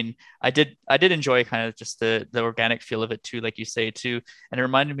I mean, I did enjoy kind of just the organic feel of it too, like you say too. And it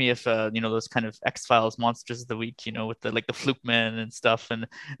reminded me of those kind of X-Files monsters of the week, with the Fluke Man and stuff. And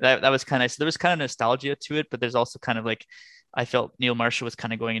that was kind of, so there was kind of nostalgia to it, but there's also kind of like, I felt Neil Marshall was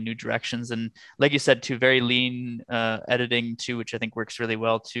kind of going in new directions. And like you said, too, very lean editing too, which I think works really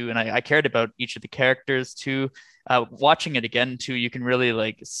well too. And I cared about each of the characters too. Watching it again too, you can really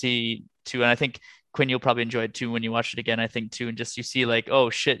like see too. And I think Quinn, you'll probably enjoy it too when you watch it again, I think too. And just you see like, oh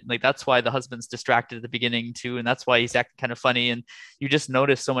shit, like that's why the husband's distracted at the beginning too. And that's why he's acting kind of funny. And you just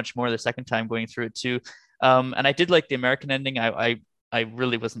notice so much more the second time going through it too. And I did like the American ending. I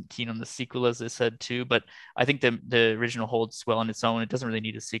really wasn't keen on the sequel, as I said too, but I think the original holds well on its own. It doesn't really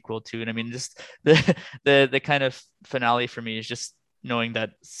need a sequel too. And I mean, just the kind of finale for me is just knowing that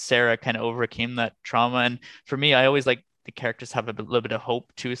Sarah kind of overcame that trauma. And for me, I always like the characters have a little bit of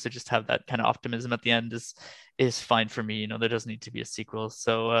hope too. So just have that kind of optimism at the end is fine for me. There doesn't need to be a sequel.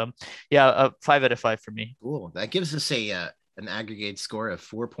 So 5 out of 5 for me. Cool. That gives us an aggregate score of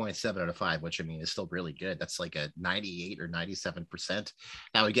 4.7 out of 5, which I mean is still really good. That's like a 98 or 97%.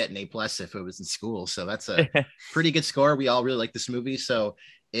 That would get an A+ if it was in school. So that's a pretty good score. We all really like this movie. So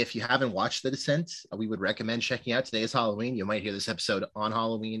if you haven't watched The Descent, we would recommend checking out. Today is Halloween. You might hear this episode on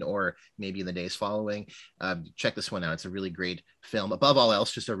Halloween or maybe in the days following. Check this one out. It's a really great film. Above all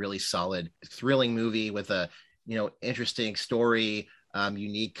else, just a really solid, thrilling movie with a interesting story,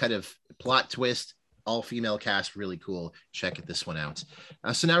 unique kind of plot twist. All female cast, really cool. Check this one out.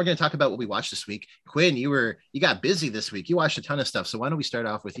 So now we're going to talk about what we watched this week. Quinn, you got busy this week. You watched a ton of stuff. So why don't we start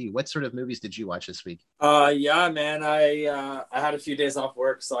off with you? What sort of movies did you watch this week? Yeah, man. I had a few days off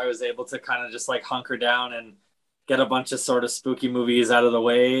work, so I was able to kind of just like hunker down and get a bunch of sort of spooky movies out of the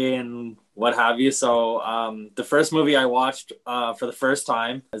way and what have you. So the first movie I watched for the first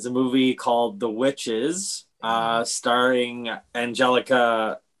time is a movie called The Witches, starring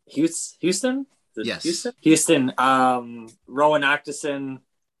Angelica Houston. Yes. Houston, Rowan Atkinson,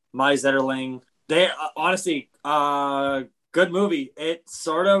 Mai Zetterling. They honestly, good movie. It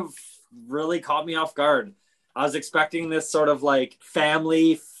sort of really caught me off guard. I was expecting this sort of like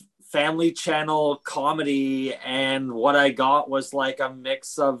family channel comedy, and what I got was like a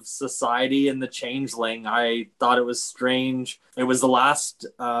mix of Society and The Changeling. I thought it was strange. It was the last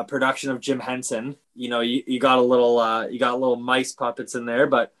production of Jim Henson. You got a little mice puppets in there,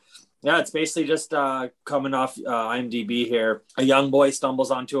 but yeah, it's basically just coming off IMDb here. A young boy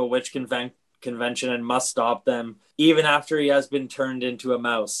stumbles onto a witch convention and must stop them. even after he has been turned into a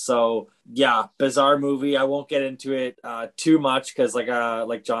mouse. So yeah, bizarre movie. I won't get into it too much because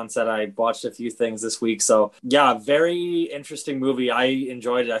like John said, I watched a few things this week. So yeah, very interesting movie. I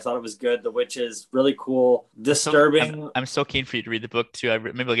enjoyed it. I thought it was good. The Witch is really cool, disturbing. I'm so keen for you to read the book too.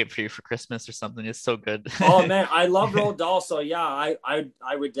 Maybe I'll get it for you for Christmas or something. It's so good. Oh man, I love Roald Dahl. So yeah, I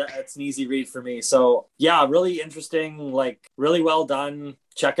would. It's an easy read for me. So yeah, really interesting. Like really well done.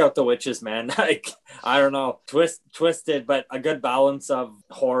 Check out The Witches, man. Like I don't know, twisted, but a good balance of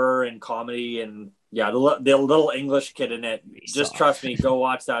horror and comedy, and yeah, the little English kid in it. Just trust me, go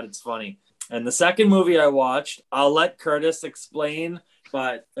watch that. It's funny. And the second movie I watched, I'll let Curtis explain,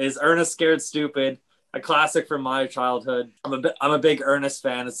 but is Ernest Scared Stupid, a classic from my childhood. I'm a big Ernest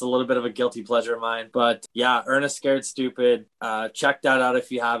fan. It's a little bit of a guilty pleasure of mine, but yeah, Ernest Scared Stupid. Check that out if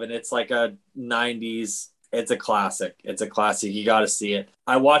you haven't. It's like a 90s. It's a classic. You got to see it.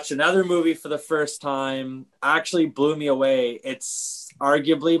 I watched another movie for the first time. Actually blew me away. It's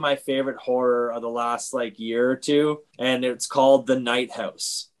arguably my favorite horror of the last year or two. And it's called The Night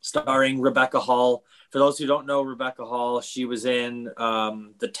House, starring Rebecca Hall. For those who don't know Rebecca Hall, she was in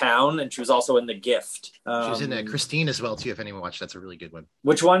The Town, and she was also in The Gift. She was in Christine as well, too, if anyone watched. That's a really good one.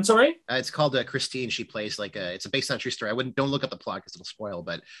 Which one, sorry? It's called Christine. She plays it's based on a true story. Don't look up the plot because it'll spoil,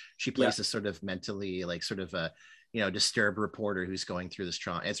 but she plays this sort of mentally, disturbed reporter who's going through this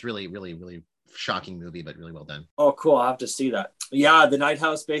trauma. It's really, really, really shocking movie, but really well done. Oh, cool. I'll have to see that. Yeah, The Night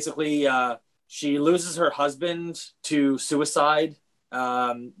House, basically, she loses her husband to suicide.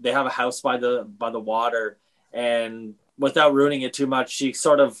 They have a house by the water, and without ruining it too much, she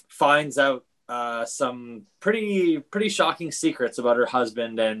sort of finds out some pretty shocking secrets about her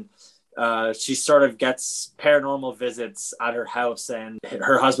husband, and she sort of gets paranormal visits at her house, and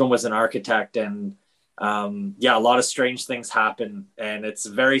her husband was an architect, and a lot of strange things happen, and it's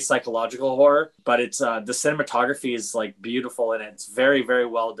very psychological horror, but it's the cinematography is beautiful, and it's very, very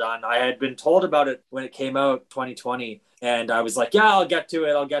well done. I had been told about it when it came out 2020, and I was like, yeah, I'll get to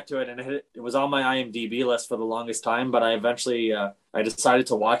it. And it was on my IMDb list for the longest time, but I eventually, I decided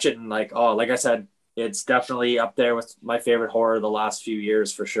to watch it, and like I said, it's definitely up there with my favorite horror of the last few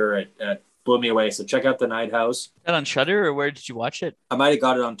years for sure. It blew me away. So check out The Night House. Is that on Shudder, or where did you watch it? I might have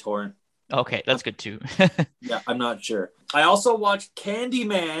got it on torrent. Okay, that's good too. Yeah, I'm not sure. I also watched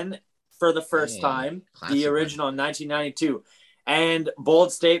Candyman for the first time, the original in 1992. And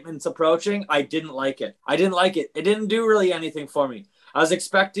bold statements approaching, I didn't like it. It didn't do really anything for me. I was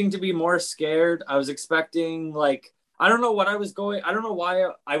expecting to be more scared. I was expecting I don't know why I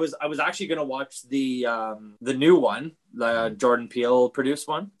was actually going to watch the new one, the Jordan Peele produced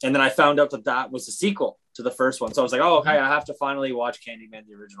one. And then I found out that was a sequel to the first one. So I was like, oh, okay, I have to finally watch Candyman,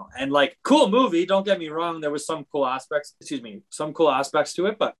 the original. And cool movie, don't get me wrong. There was some cool aspects to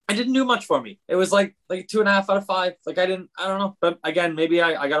it, but it didn't do much for me. It was like 2.5 out of 5. I don't know. But again, maybe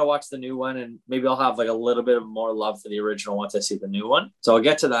I got to watch the new one, and maybe I'll have a little bit of more love for the original once I see the new one. So I'll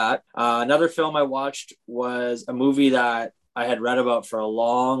get to that. Another film I watched was a movie that I had read about for a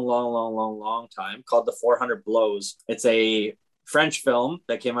long time called The 400 Blows. It's a French film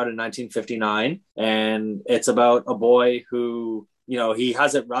that came out in 1959, and it's about a boy who, he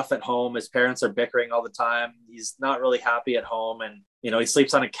has it rough at home. His parents are bickering all the time. He's not really happy at home, and he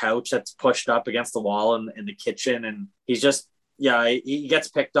sleeps on a couch that's pushed up against the wall in the kitchen, and he's just he gets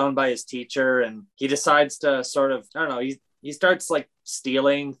picked on by his teacher, and he decides to sort of, I don't know, he starts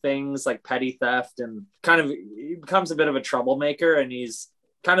stealing things, petty theft, and he becomes a bit of a troublemaker, and he's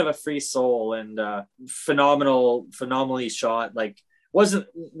kind of a free soul, and phenomenally shot. Wasn't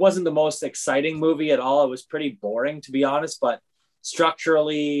the most exciting movie at all. It was pretty boring, to be honest, but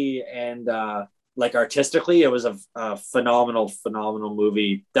structurally and artistically, it was a phenomenal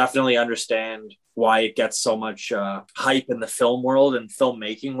movie. Definitely understand why it gets so much hype in the film world and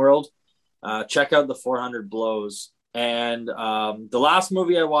filmmaking world. Check out The 400 Blows. And the last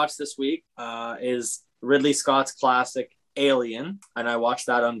movie I watched this week is Ridley Scott's classic Alien, and I watched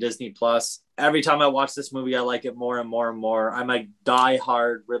that on Disney Plus. Every time I watch this movie, I like it more and more and more. I'm a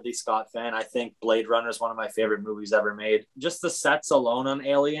die-hard Ridley Scott fan. I think Blade Runner is one of my favorite movies ever made. Just the sets alone on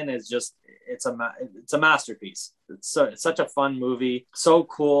Alien is it's a masterpiece. It's such a fun movie, so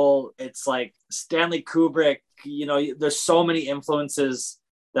cool. It's like Stanley Kubrick. There's so many influences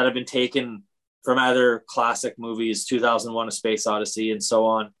that have been taken from other classic movies, 2001: A Space Odyssey, and so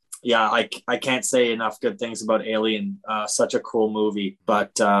on. Yeah, I can't say enough good things about Alien. Such a cool movie. But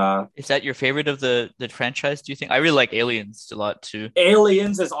is that your favorite of the franchise, do you think? I really like Aliens a lot too.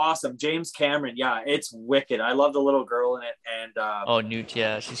 Aliens is awesome. James Cameron, yeah, it's wicked. I love the little girl in it. And Newt,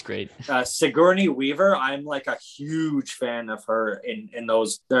 yeah, she's great. Sigourney Weaver, I'm a huge fan of her in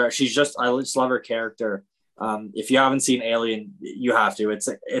those. I just love her character. If you haven't seen Alien, you have to.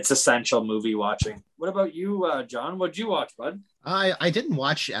 It's essential movie watching. What about you, John? What'd you watch, bud? I didn't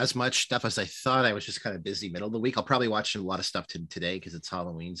watch as much stuff as I thought. I was just kind of busy middle of the week. I'll probably watch a lot of stuff today because it's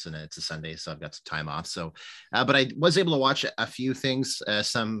Halloween and it's a Sunday, so I've got some time off. So, but I was able to watch a few things,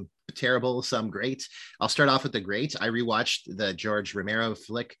 some terrible, some great. I'll start off with the great. I rewatched the George Romero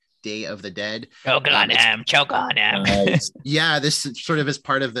flick, Day of the Dead. Choke on him. Nice. Yeah, this sort of is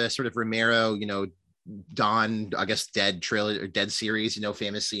part of the sort of Romero, Dawn, I guess, Dead trilogy or Dead series.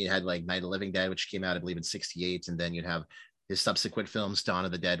 Famously it had like Night of the Living Dead, which came out, I believe, in '68, and then you'd have his subsequent films, Dawn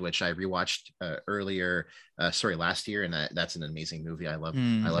of the Dead, which I rewatched last year, and that's an amazing movie. I love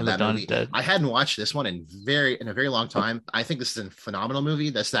that movie. I hadn't watched this one in a very long time. I think this is a phenomenal movie.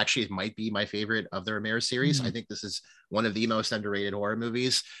 This actually might be my favorite of the Romero series. I think this is one of the most underrated horror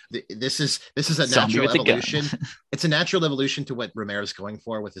movies. This is a natural evolution. It's a natural evolution to what Romero's going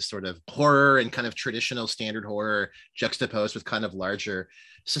for with this sort of horror and kind of traditional standard horror juxtaposed with kind of larger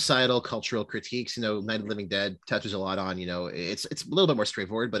societal cultural critiques. Night of the Living Dead touches a lot on, it's a little bit more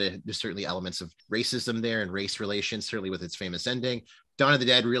straightforward, but there's certainly elements of racism there and race relations, certainly with its famous ending. Dawn of the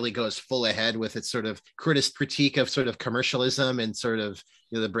Dead really goes full ahead with its sort of critique of sort of commercialism and sort of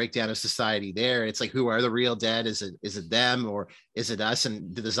the breakdown of society there. It's like, who are the real dead? Is it them, or is it us?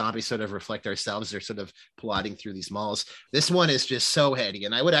 And do the zombies sort of reflect ourselves? They're sort of plotting through these malls. This one is just so heady.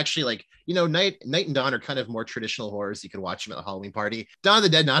 And I would actually Night and Dawn are kind of more traditional horrors. You can watch them at the Halloween party. Dawn of the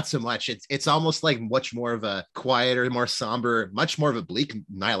Dead, not so much. It's almost like much more of a quieter, more somber, much more of a bleak,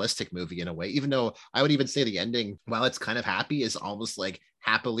 nihilistic movie in a way, even though I would even say the ending, while it's kind of happy, is almost like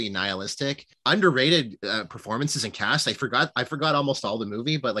happily nihilistic. Underrated performances and cast. I forgot almost all the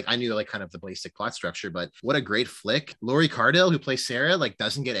movie, but I knew kind of the basic plot structure. But what a great flick. Laurie Cardell, who plays Sarah,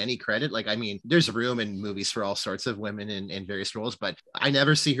 doesn't get any credit. There's room in movies for all sorts of women in various roles, but I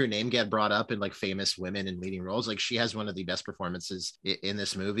never see her name get brought up in famous women in leading roles. She has one of the best performances in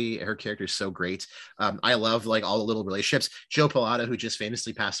this movie. Her character is so great. I love all the little relationships. Joe Pilato, who just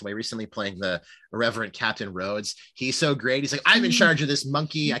famously passed away recently, playing the Reverend Captain Rhodes. He's so great. He's like, I'm in charge of this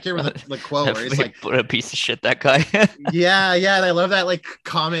monkey. I can't remember the quote where it's what a piece of shit, that guy. yeah, and I love that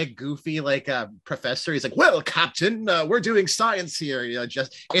comic goofy professor. He's like, well, Captain, we're doing science here.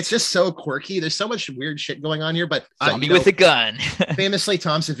 It's just so quirky. There's so much weird shit going on here. But zombie with a gun. Famously,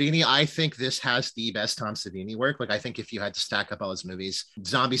 Tom Savini. I think this has the best Tom Savini work. I think if you had to stack up all his movies,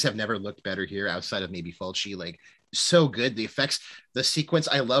 zombies have never looked better here outside of maybe Fulci. So good. The effects, the sequence.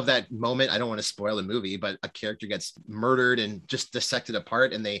 I love that moment. I don't want to spoil the movie, but a character gets murdered and just dissected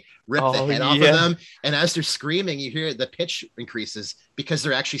apart, and they rip the head off of them. And as they're screaming, you hear the pitch increases because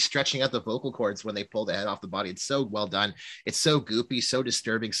they're actually stretching out the vocal cords when they pull the head off the body. It's so well done. It's so goopy, so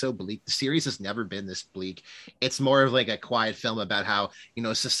disturbing, so bleak. The series has never been this bleak. It's more of a quiet film about how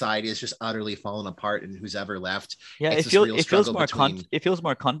society is just utterly fallen apart and who's ever left. Yeah, it feels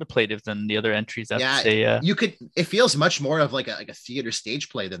more contemplative than the other entries. I have to say, it feels much more of a theater stage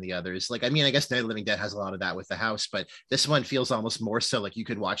play than the others. I guess Night of the Living Dead has a lot of that with the house, but this one feels almost more so you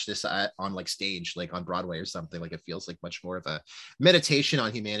could watch this on stage, on Broadway or something. It feels much more of a meditation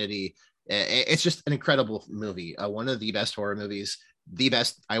on humanity. It's just an incredible movie. One of the best horror movies. The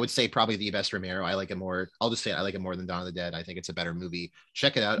best, I would say, probably the best Romero. I like it more. I'll just say I like it more than Dawn of the Dead. I think it's a better movie.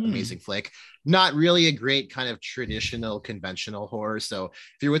 Check it out. Amazing flick. Not really a great kind of traditional, conventional horror. So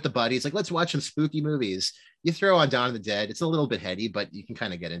if you're with the buddies, let's watch some spooky movies. You throw on Dawn of the Dead. It's a little bit heady, but you can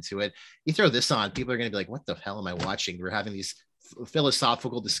kind of get into it. You throw this on, people are going to be like, what the hell am I watching? We're having these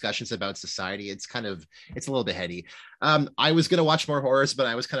philosophical discussions about society. It's a little bit heady. I was going to watch more horrors, but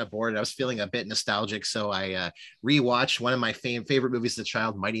I was kind of bored. I was feeling a bit nostalgic. So I rewatched one of my favorite movies as a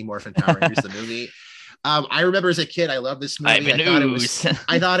child, Mighty Morphin Power Rangers, the movie. I remember as a kid, I loved this movie.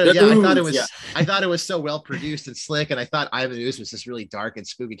 I thought it was so well produced and slick, and I thought Ivan Ooze was this really dark and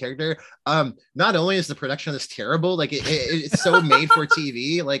spooky character. Not only is the production of this terrible, it's so made for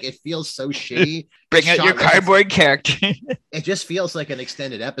TV, it feels so shitty. Bring out your cardboard character. It just feels like an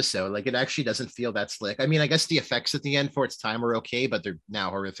extended episode. It actually doesn't feel that slick. I mean, I guess the effects at the end for its time are okay, but they're now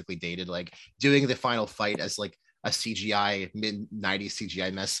horrifically dated. Doing the final fight as a CGI mid-90s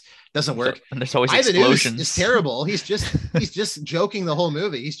CGI mess doesn't work. And there's always explosions. It's terrible. He's just joking the whole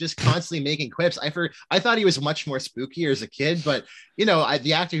movie. He's just constantly making quips. I thought he was much more spookier as a kid, but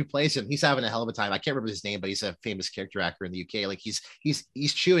the actor who plays him, he's having a hell of a time. I can't remember his name, but he's a famous character actor in the UK.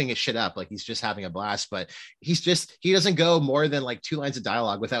 He's chewing his shit up. He's just having a blast, but he doesn't go more than 2 lines of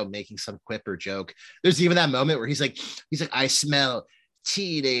dialogue without making some quip or joke. There's even that moment where he's like, I smell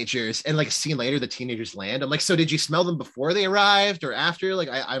teenagers, and a scene later the teenagers land. I'm like, so did you smell them before they arrived or after?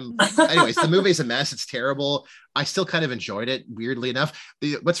 Anyways, the movie's a mess. It's terrible. I still kind of enjoyed it, weirdly enough.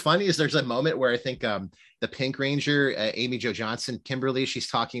 What's funny is there's a moment where I think the Pink Ranger, Amy Jo Johnson, Kimberly, she's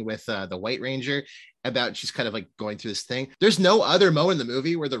talking with the White Ranger about, she's kind of like going through this thing. There's no other moment in the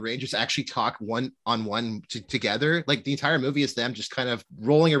movie where the Rangers actually talk one-on-one together. Like the entire movie is them just kind of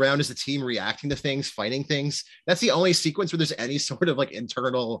rolling around as a team, reacting to things, fighting things. That's the only sequence where there's any sort of like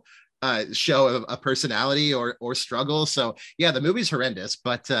internal show of a personality or struggle. So yeah, the movie's horrendous,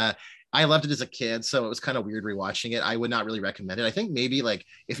 but I loved it as a kid, so it was kind of weird rewatching it. I would not really recommend it. I think maybe like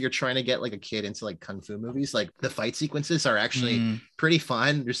if you're trying to get like a kid into like kung fu movies, like the fight sequences are actually pretty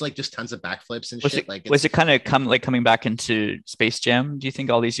fun. There's like just tons of backflips and shit. Was it kind of coming back into Space Jam? Do you think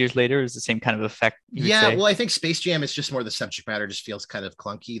all these years later is the same kind of effect? Yeah, well, I think Space Jam is just more the subject matter just feels kind of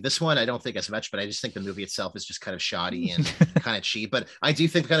clunky. This one I don't think as much, but I just think the movie itself is just kind of shoddy and kind of cheap. But I do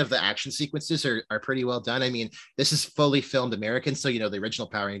think kind of the action sequences are pretty well done. I mean, this is fully filmed American, so the original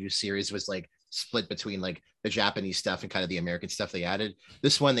Power Rangers series was like split between like the Japanese stuff and kind of the American stuff they added.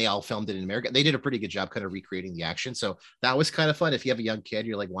 This one, they all filmed it in America. They did a pretty good job kind of recreating the action. So that was kind of fun. If you have a young kid,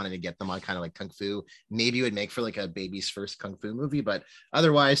 you're like wanting to get them on kind of like Kung Fu, maybe it would make for like a baby's first Kung Fu movie, but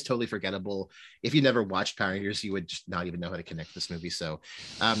otherwise totally forgettable. If you never watched Power Rangers, you would just not even know how to connect this movie. So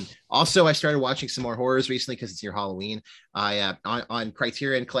also I started watching some more horrors recently because it's near Halloween. I on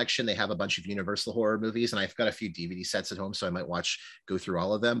Criterion Collection, they have a bunch of Universal horror movies, and I've got a few DVD sets at home, so I might go through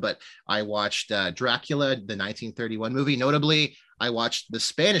all of them. But I watched Dracula, the 1931 movie. Notably, I watched the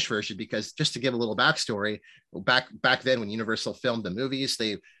Spanish version because, just to give a little backstory, back then when Universal filmed the movies,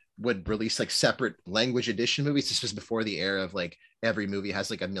 they would release like separate language edition movies. This was before the era of like every movie has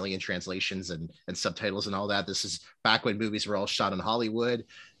like a million translations and subtitles and all that. This is back when movies were all shot in Hollywood.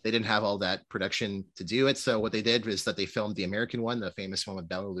 They didn't have all that production to do it. So what they did was that they filmed the American one, the famous one with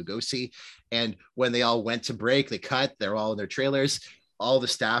Bela Lugosi. And when they all went to break, they cut, they're all in their trailers. All the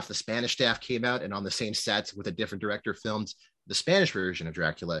staff, the Spanish staff came out and on the same set with a different director filmed the Spanish version of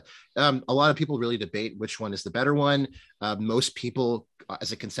Dracula. A lot of people really debate which one is the better one. Most people,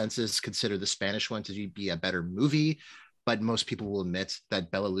 as a consensus, consider the Spanish one to be a better movie, but most people will admit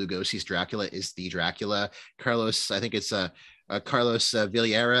that Bela Lugosi's Dracula is the Dracula. Carlos, I think it's Carlos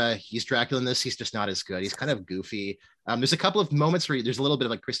Villera, he's Dracula in this. He's just not as good. He's kind of goofy. There's a couple of moments where there's a little bit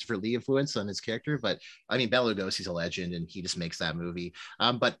of like Christopher Lee influence on his character, but I mean, Bela Lugosi's a legend and he just makes that movie.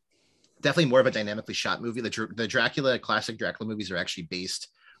 But definitely more of a dynamically shot movie. The Dracula, classic Dracula movies are actually based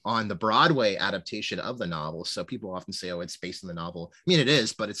on the Broadway adaptation of the novel. So people often say, oh, it's based on the novel. I mean, it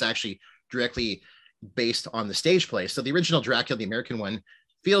is, but it's actually directly based on the stage play. So the original Dracula, the American one,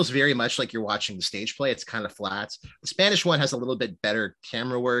 feels very much like you're watching the stage play. It's kind of flat. The Spanish one has a little bit better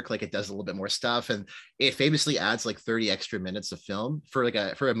camera work, like it does a little bit more stuff, and it famously adds like 30 extra minutes of film for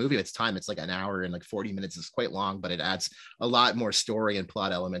a movie of its time. It's like an hour and like 40 minutes. It's quite long, but it adds a lot more story and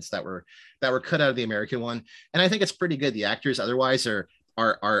plot elements that were cut out of the American one. And I think it's pretty good. The actors otherwise are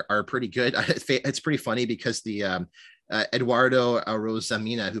pretty good. It's pretty funny because the Eduardo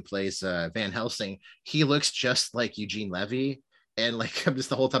Rosamina, who plays Van Helsing, he looks just like Eugene Levy. And like, I'm just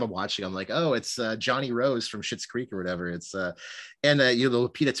the whole time I'm watching, I'm like, oh, it's Johnny Rose from Schitt's Creek or whatever. It's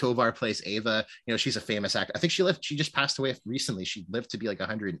Lupita Tovar plays Ava. She's a famous actor. I think she just passed away recently. She lived to be like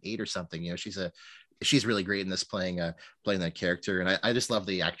 108 or something. She's really great in this, playing that character. And I just love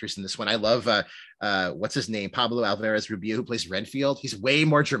the actors in this one. I love what's his name, Pablo Alvarez Rubio, who plays Renfield. He's way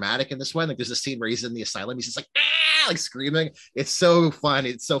more dramatic in this one. Like there's a scene where he's in the asylum, he's just like like screaming. It's so fun.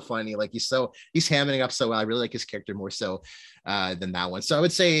 It's so funny. Like he's hamming up so well. I really like his character more so than that one. So I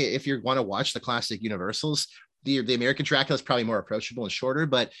would say if you want to watch the classic Universals, the American Dracula is probably more approachable and shorter,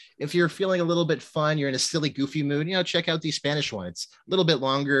 but if you're feeling a little bit fun, you're in a silly, goofy mood, check out the Spanish one. It's a little bit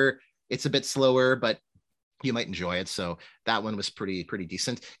longer. It's a bit slower, but you might enjoy it. So that one was pretty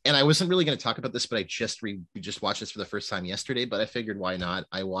decent. And I wasn't really going to talk about this, but I just watched this for the first time yesterday, but I figured why not?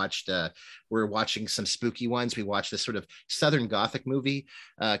 I watched, we're watching some spooky ones. We watched this sort of Southern Gothic movie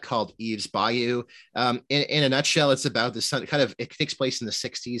called Eve's Bayou. In a nutshell, it's about this it takes place in the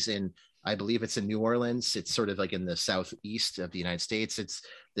 60s in, I believe it's in New Orleans. It's sort of like in the southeast of the United States. It's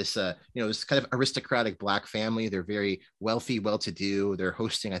this, this kind of aristocratic Black family. They're very wealthy, well-to-do. They're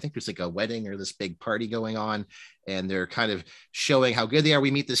hosting, I think there's like a wedding or this big party going on, and they're kind of showing how good they are. We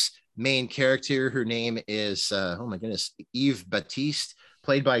meet this main character. Her name is, oh my goodness, Eve Baptiste,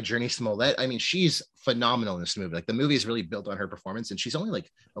 played by Journey Smollett. I mean, she's phenomenal in this movie. Like the movie is really built on her performance, and she's only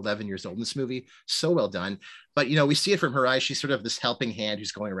like 11 years old in this movie. So well done. But, we see it from her eyes. She's sort of this helping hand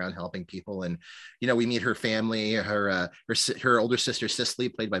who's going around helping people. And, we meet her family, her older sister, Cicely,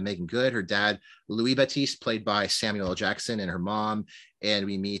 played by Megan Good, her dad, Louis Baptiste, played by Samuel L. Jackson, and her mom. And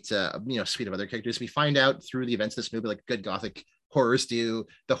we meet, a suite of other characters. We find out through the events of this movie, like good Gothic horrors do,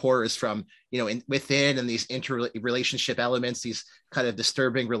 the horrors from, within, and these interrelationship elements, these kind of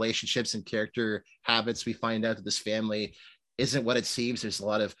disturbing relationships and character habits. We find out that this family isn't what it seems. There's a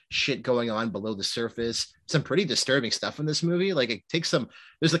lot of shit going on below the surface. Some pretty disturbing stuff in this movie. Like it takes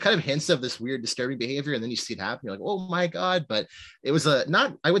there's the kind of hints of this weird disturbing behavior, and then you see it happen. You're like, oh my God. But it was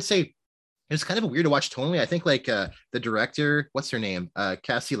I would say it was kind of a weird to watch tonally. I think like the director, what's her name?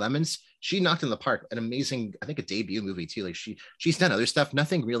 Cassie Lemons. She knocked in the park. An amazing, I think a debut movie too. Like she's done other stuff.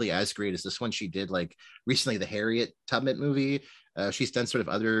 Nothing really as great as this one. She did like recently the Harriet Tubman movie. She's done sort of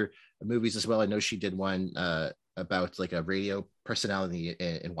other movies as well. I know she did one about like a radio personality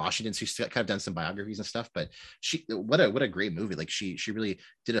in Washington. So she's kind of done some biographies and stuff, but what a great movie. Like she really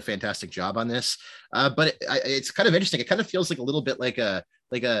did a fantastic job on this. But it's kind of interesting. It kind of feels like a little bit like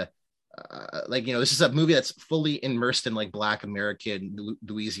this is a movie that's fully immersed in like Black American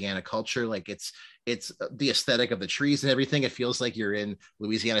Louisiana culture. Like it's the aesthetic of the trees and everything. It feels like you're in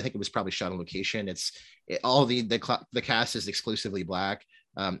Louisiana. I think it was probably shot on location. All the cast is exclusively Black.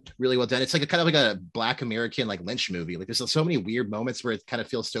 Really well done. It's like kind of like a Black American like Lynch movie. Like there's so many weird moments where it kind of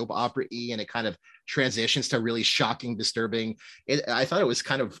feels soap opera-y, and it kind of transitions to really shocking, disturbing. I thought it was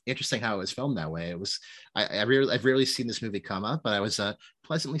kind of interesting how it was filmed that way. It was I've rarely seen this movie come up, but I was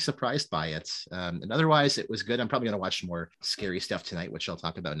pleasantly surprised by it. And otherwise it was good. I'm probably going to watch more scary stuff tonight, which I'll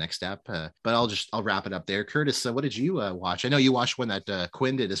talk about next step. But I'll wrap it up there. Curtis, what did you watch? I know you watched one that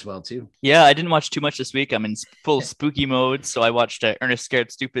Quinn did as well too. Yeah, I didn't watch too much this week. I'm in full spooky mode, so I watched Ernest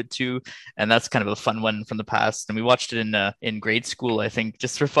Scared Stupid 2, and that's kind of a fun one from the past. And we watched it in grade school, I think,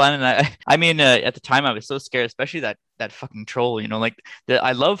 just for fun. And I mean, at the time I was so scared, especially that fucking troll.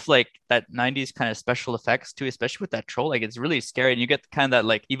 I love like that 90s kind of special effects too, especially with that troll. Like it's really scary, and you get kind of that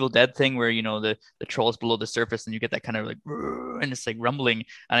like Evil Dead thing where the troll is below the surface, and you get that kind of like and it's like rumbling.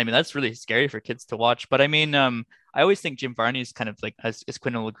 And I mean that's really scary for kids to watch. But I mean, I always think Jim Varney is kind of like, as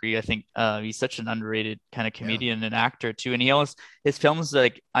Quinn will agree, I think he's such an underrated kind of comedian and actor too. And his films,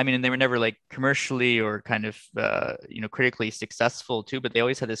 like, I mean, they were never like commercially or kind of, critically successful too, but they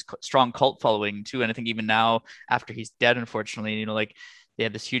always had this strong cult following too. And I think even now, after he's dead, unfortunately, like they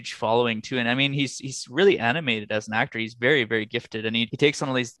have this huge following too. And I mean, he's really animated as an actor. He's very, very gifted, and he takes on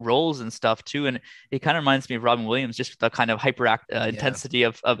all these roles and stuff too. And it kind of reminds me of Robin Williams, just with the kind of intensity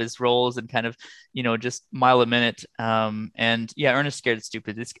of his roles, and kind of, just mile a minute. And yeah, Ernest Scared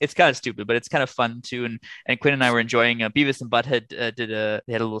Stupid. It's kind of stupid, but it's kind of fun too. And Quinn and I were enjoying Beavis and Butthead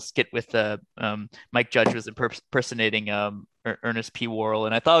they had a little skit with Mike Judge was impersonating Ernest P. Worrell,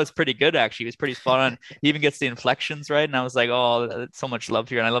 and I thought it was pretty good actually. It was pretty spot on. He even gets the inflections right, and I was like, oh, that's so much love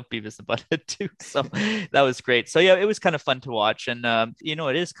here. And I love Beavis and Butthead too, so that was great. So yeah, it was kind of fun to watch. And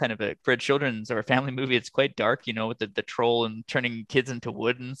it is kind of for a children's or a family movie. It's quite dark, with the troll and turning kids into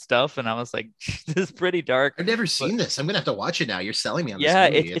wood and stuff. And I was like, this is pretty dark. I've never seen this. I'm gonna have to watch it now. You're selling me on this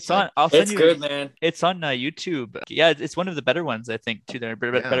movie. It's on. I'll send it's you, good, man. It's on YouTube. Yeah, it's one of the better ones, I think, too. They're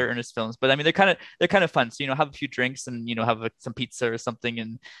better Ernest films, but I mean, they're kind of fun. So have a few drinks and have some pizza or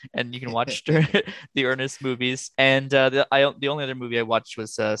something, and you can watch the Ernest movies. And the only other movie I watched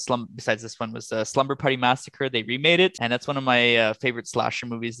was besides this one was Slumber Party Massacre. They remade it, and that's one of my favorite slasher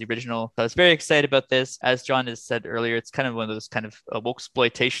movies, the original. So I was very excited about this. As John has said earlier, it's kind of one of those kind of woke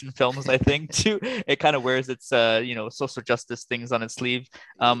exploitation films, I think too. It kind of wears its social justice things on its sleeve.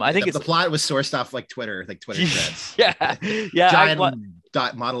 I think the plot was sourced off like Twitter threads. yeah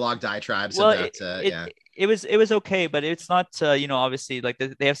Giant monologue diatribes about it was okay, but it's not obviously like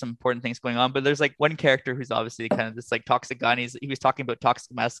they have some important things going on. But there's like one character who's obviously kind of this like toxic guy, and he was talking about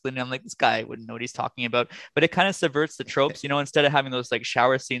toxic masculinity. I'm like, this guy wouldn't know what he's talking about. But it kind of subverts the tropes, instead of having those like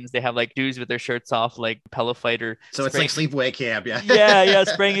shower scenes, they have like dudes with their shirts off, like pillow fighter. So it's like sleepaway camp,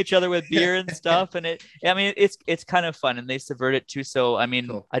 spraying each other with beer and stuff. And it's kind of fun, and they subvert it too. So I mean,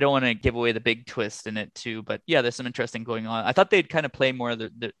 cool. I don't want to give away the big twist in it too, but yeah, there's some interesting going on. I thought they'd kind of play more of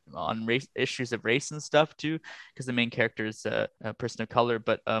the on race issues of race and stuff too, because the main character is a person of color,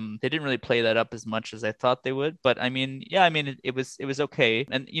 but they didn't really play that up as much as I thought they would. But I mean, it was okay.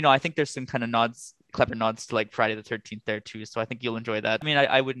 And I think there's some kind of clever nods to like Friday the 13th there too, so I think you'll enjoy that. I mean,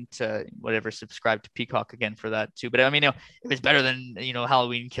 I wouldn't subscribe to Peacock again for that too, but I mean, it was better than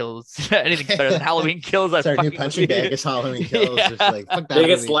Halloween Kills. Anything's better than Halloween Kills. That's our new punching bag is Halloween Kills. Yeah. Just like, fuck that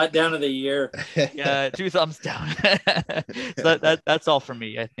biggest letdown of the year. Yeah, 2 thumbs down. So that's all for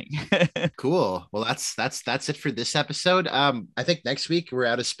me, I think. Cool. Well, that's it for this episode. I think next week we're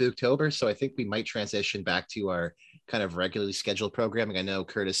out of Spooktober, so I think we might transition back to our kind of regularly scheduled programming. I know,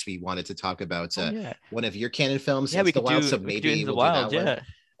 Curtis, we wanted to talk about one of your canon films. Yeah, we could do so maybe Into the we'll Wild. do that one.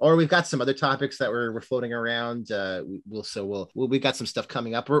 or we've got some other topics that we're floating around. We've got some stuff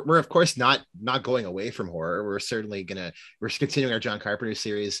coming up. We're of course not going away from horror. We're continuing our John Carpenter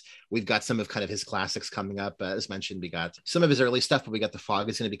series. We've got some of kind of his classics coming up. As mentioned, we got some of his early stuff, but we got The Fog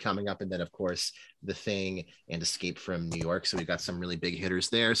is going to be coming up, and then of course The Thing and Escape from New York. So we've got some really big hitters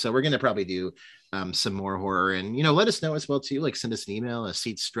there. So we're going to probably do some more horror, and let us know as well too. Like send us an email,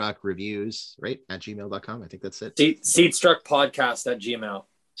 Seatstruck Reviews, right, at gmail.com. I think that's it. Seatstruck Podcast at Gmail.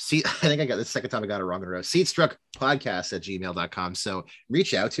 I think I got the second time I got it wrong in a row. Seatstruck Podcast at gmail.com. So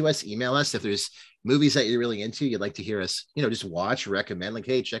reach out to us, email us if there's movies that you're really into, you'd like to hear us, just watch, recommend, like,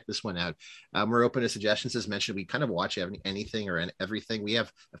 hey, check this one out. We're open to suggestions. As mentioned, we kind of watch anything or everything. We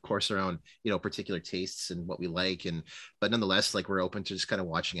have, of course, our own, particular tastes and what we like. But nonetheless, like, we're open to just kind of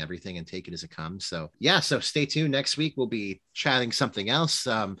watching everything and take it as it comes. So yeah, so stay tuned. Next week, we'll be chatting something else.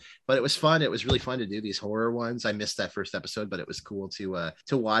 But it was fun. It was really fun to do these horror ones. I missed that first episode, but it was cool to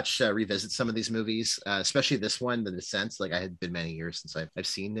watch, revisit some of these movies, especially this one, The Descent. Like, I had been many years since I've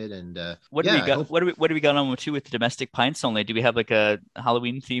seen it. And what do we got on with the domestic pints only? Do we have like a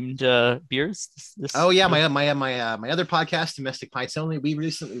Halloween themed beers? Oh yeah, my other podcast, Domestic Pints Only. We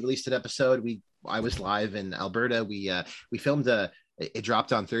recently released an episode. I was live in Alberta. We filmed it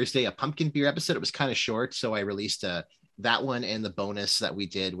dropped on Thursday, a pumpkin beer episode. It was kind of short, so I released that one and the bonus that we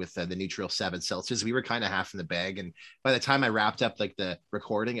did with the Neutral 7 seltzers. We were kind of half in the bag, and by the time I wrapped up like the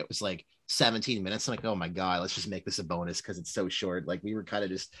recording, it was like 17 minutes. I'm like, oh my god, let's just make this a bonus because it's so short. Like, we were kind of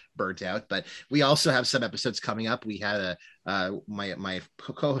just burnt out. But we also have some episodes coming up. We had my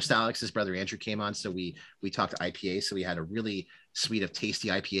co-host Alex's brother Andrew came on, so we talked IPA. So we had a really suite of tasty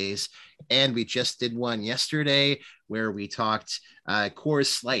IPAs, and we just did one yesterday where we talked Coors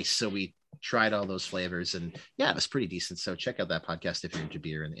Slice. So we tried all those flavors, and yeah, it was pretty decent. So check out that podcast if you're into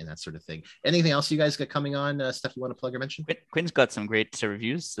beer and that sort of thing. Anything else you guys got coming on, stuff you want to plug or mention? Quinn's got some great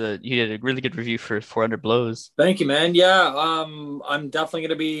reviews. You did a really good review for 400 Blows. Thank you, man. Yeah, I'm definitely going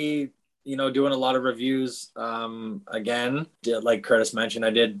to be doing a lot of reviews. Again, like Curtis mentioned, I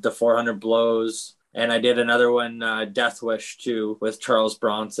did the 400 Blows. And I did another one, Death Wish 2, with Charles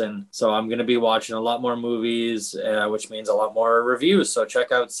Bronson. So I'm going to be watching a lot more movies, which means a lot more reviews. So check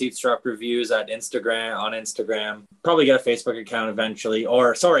out Seatstruck Reviews on Instagram. Probably get a Facebook account eventually.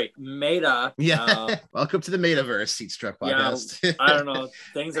 Or, sorry, Meta. Yeah. Welcome to the Metaverse, Seatstruck Podcast. Yeah, I don't know.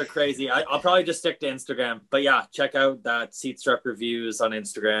 Things are crazy. I'll probably just stick to Instagram. But yeah, check out that Seatstruck Reviews on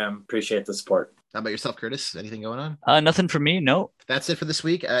Instagram. Appreciate the support. How about yourself, Curtis? Anything going on? Nothing for me. No. That's it for this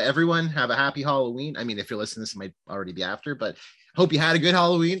week. Everyone have a happy Halloween. I mean, if you're listening, this might already be after, but hope you had a good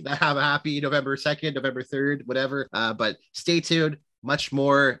Halloween. Have a happy November 2nd, November 3rd, whatever. But stay tuned. Much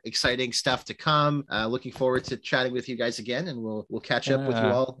more exciting stuff to come. Looking forward to chatting with you guys again, and we'll catch up with you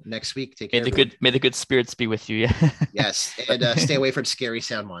all next week. Take care. May the good spirits be with you. Yeah. Yes, and stay away from scary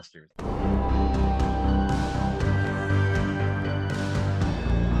sound monsters.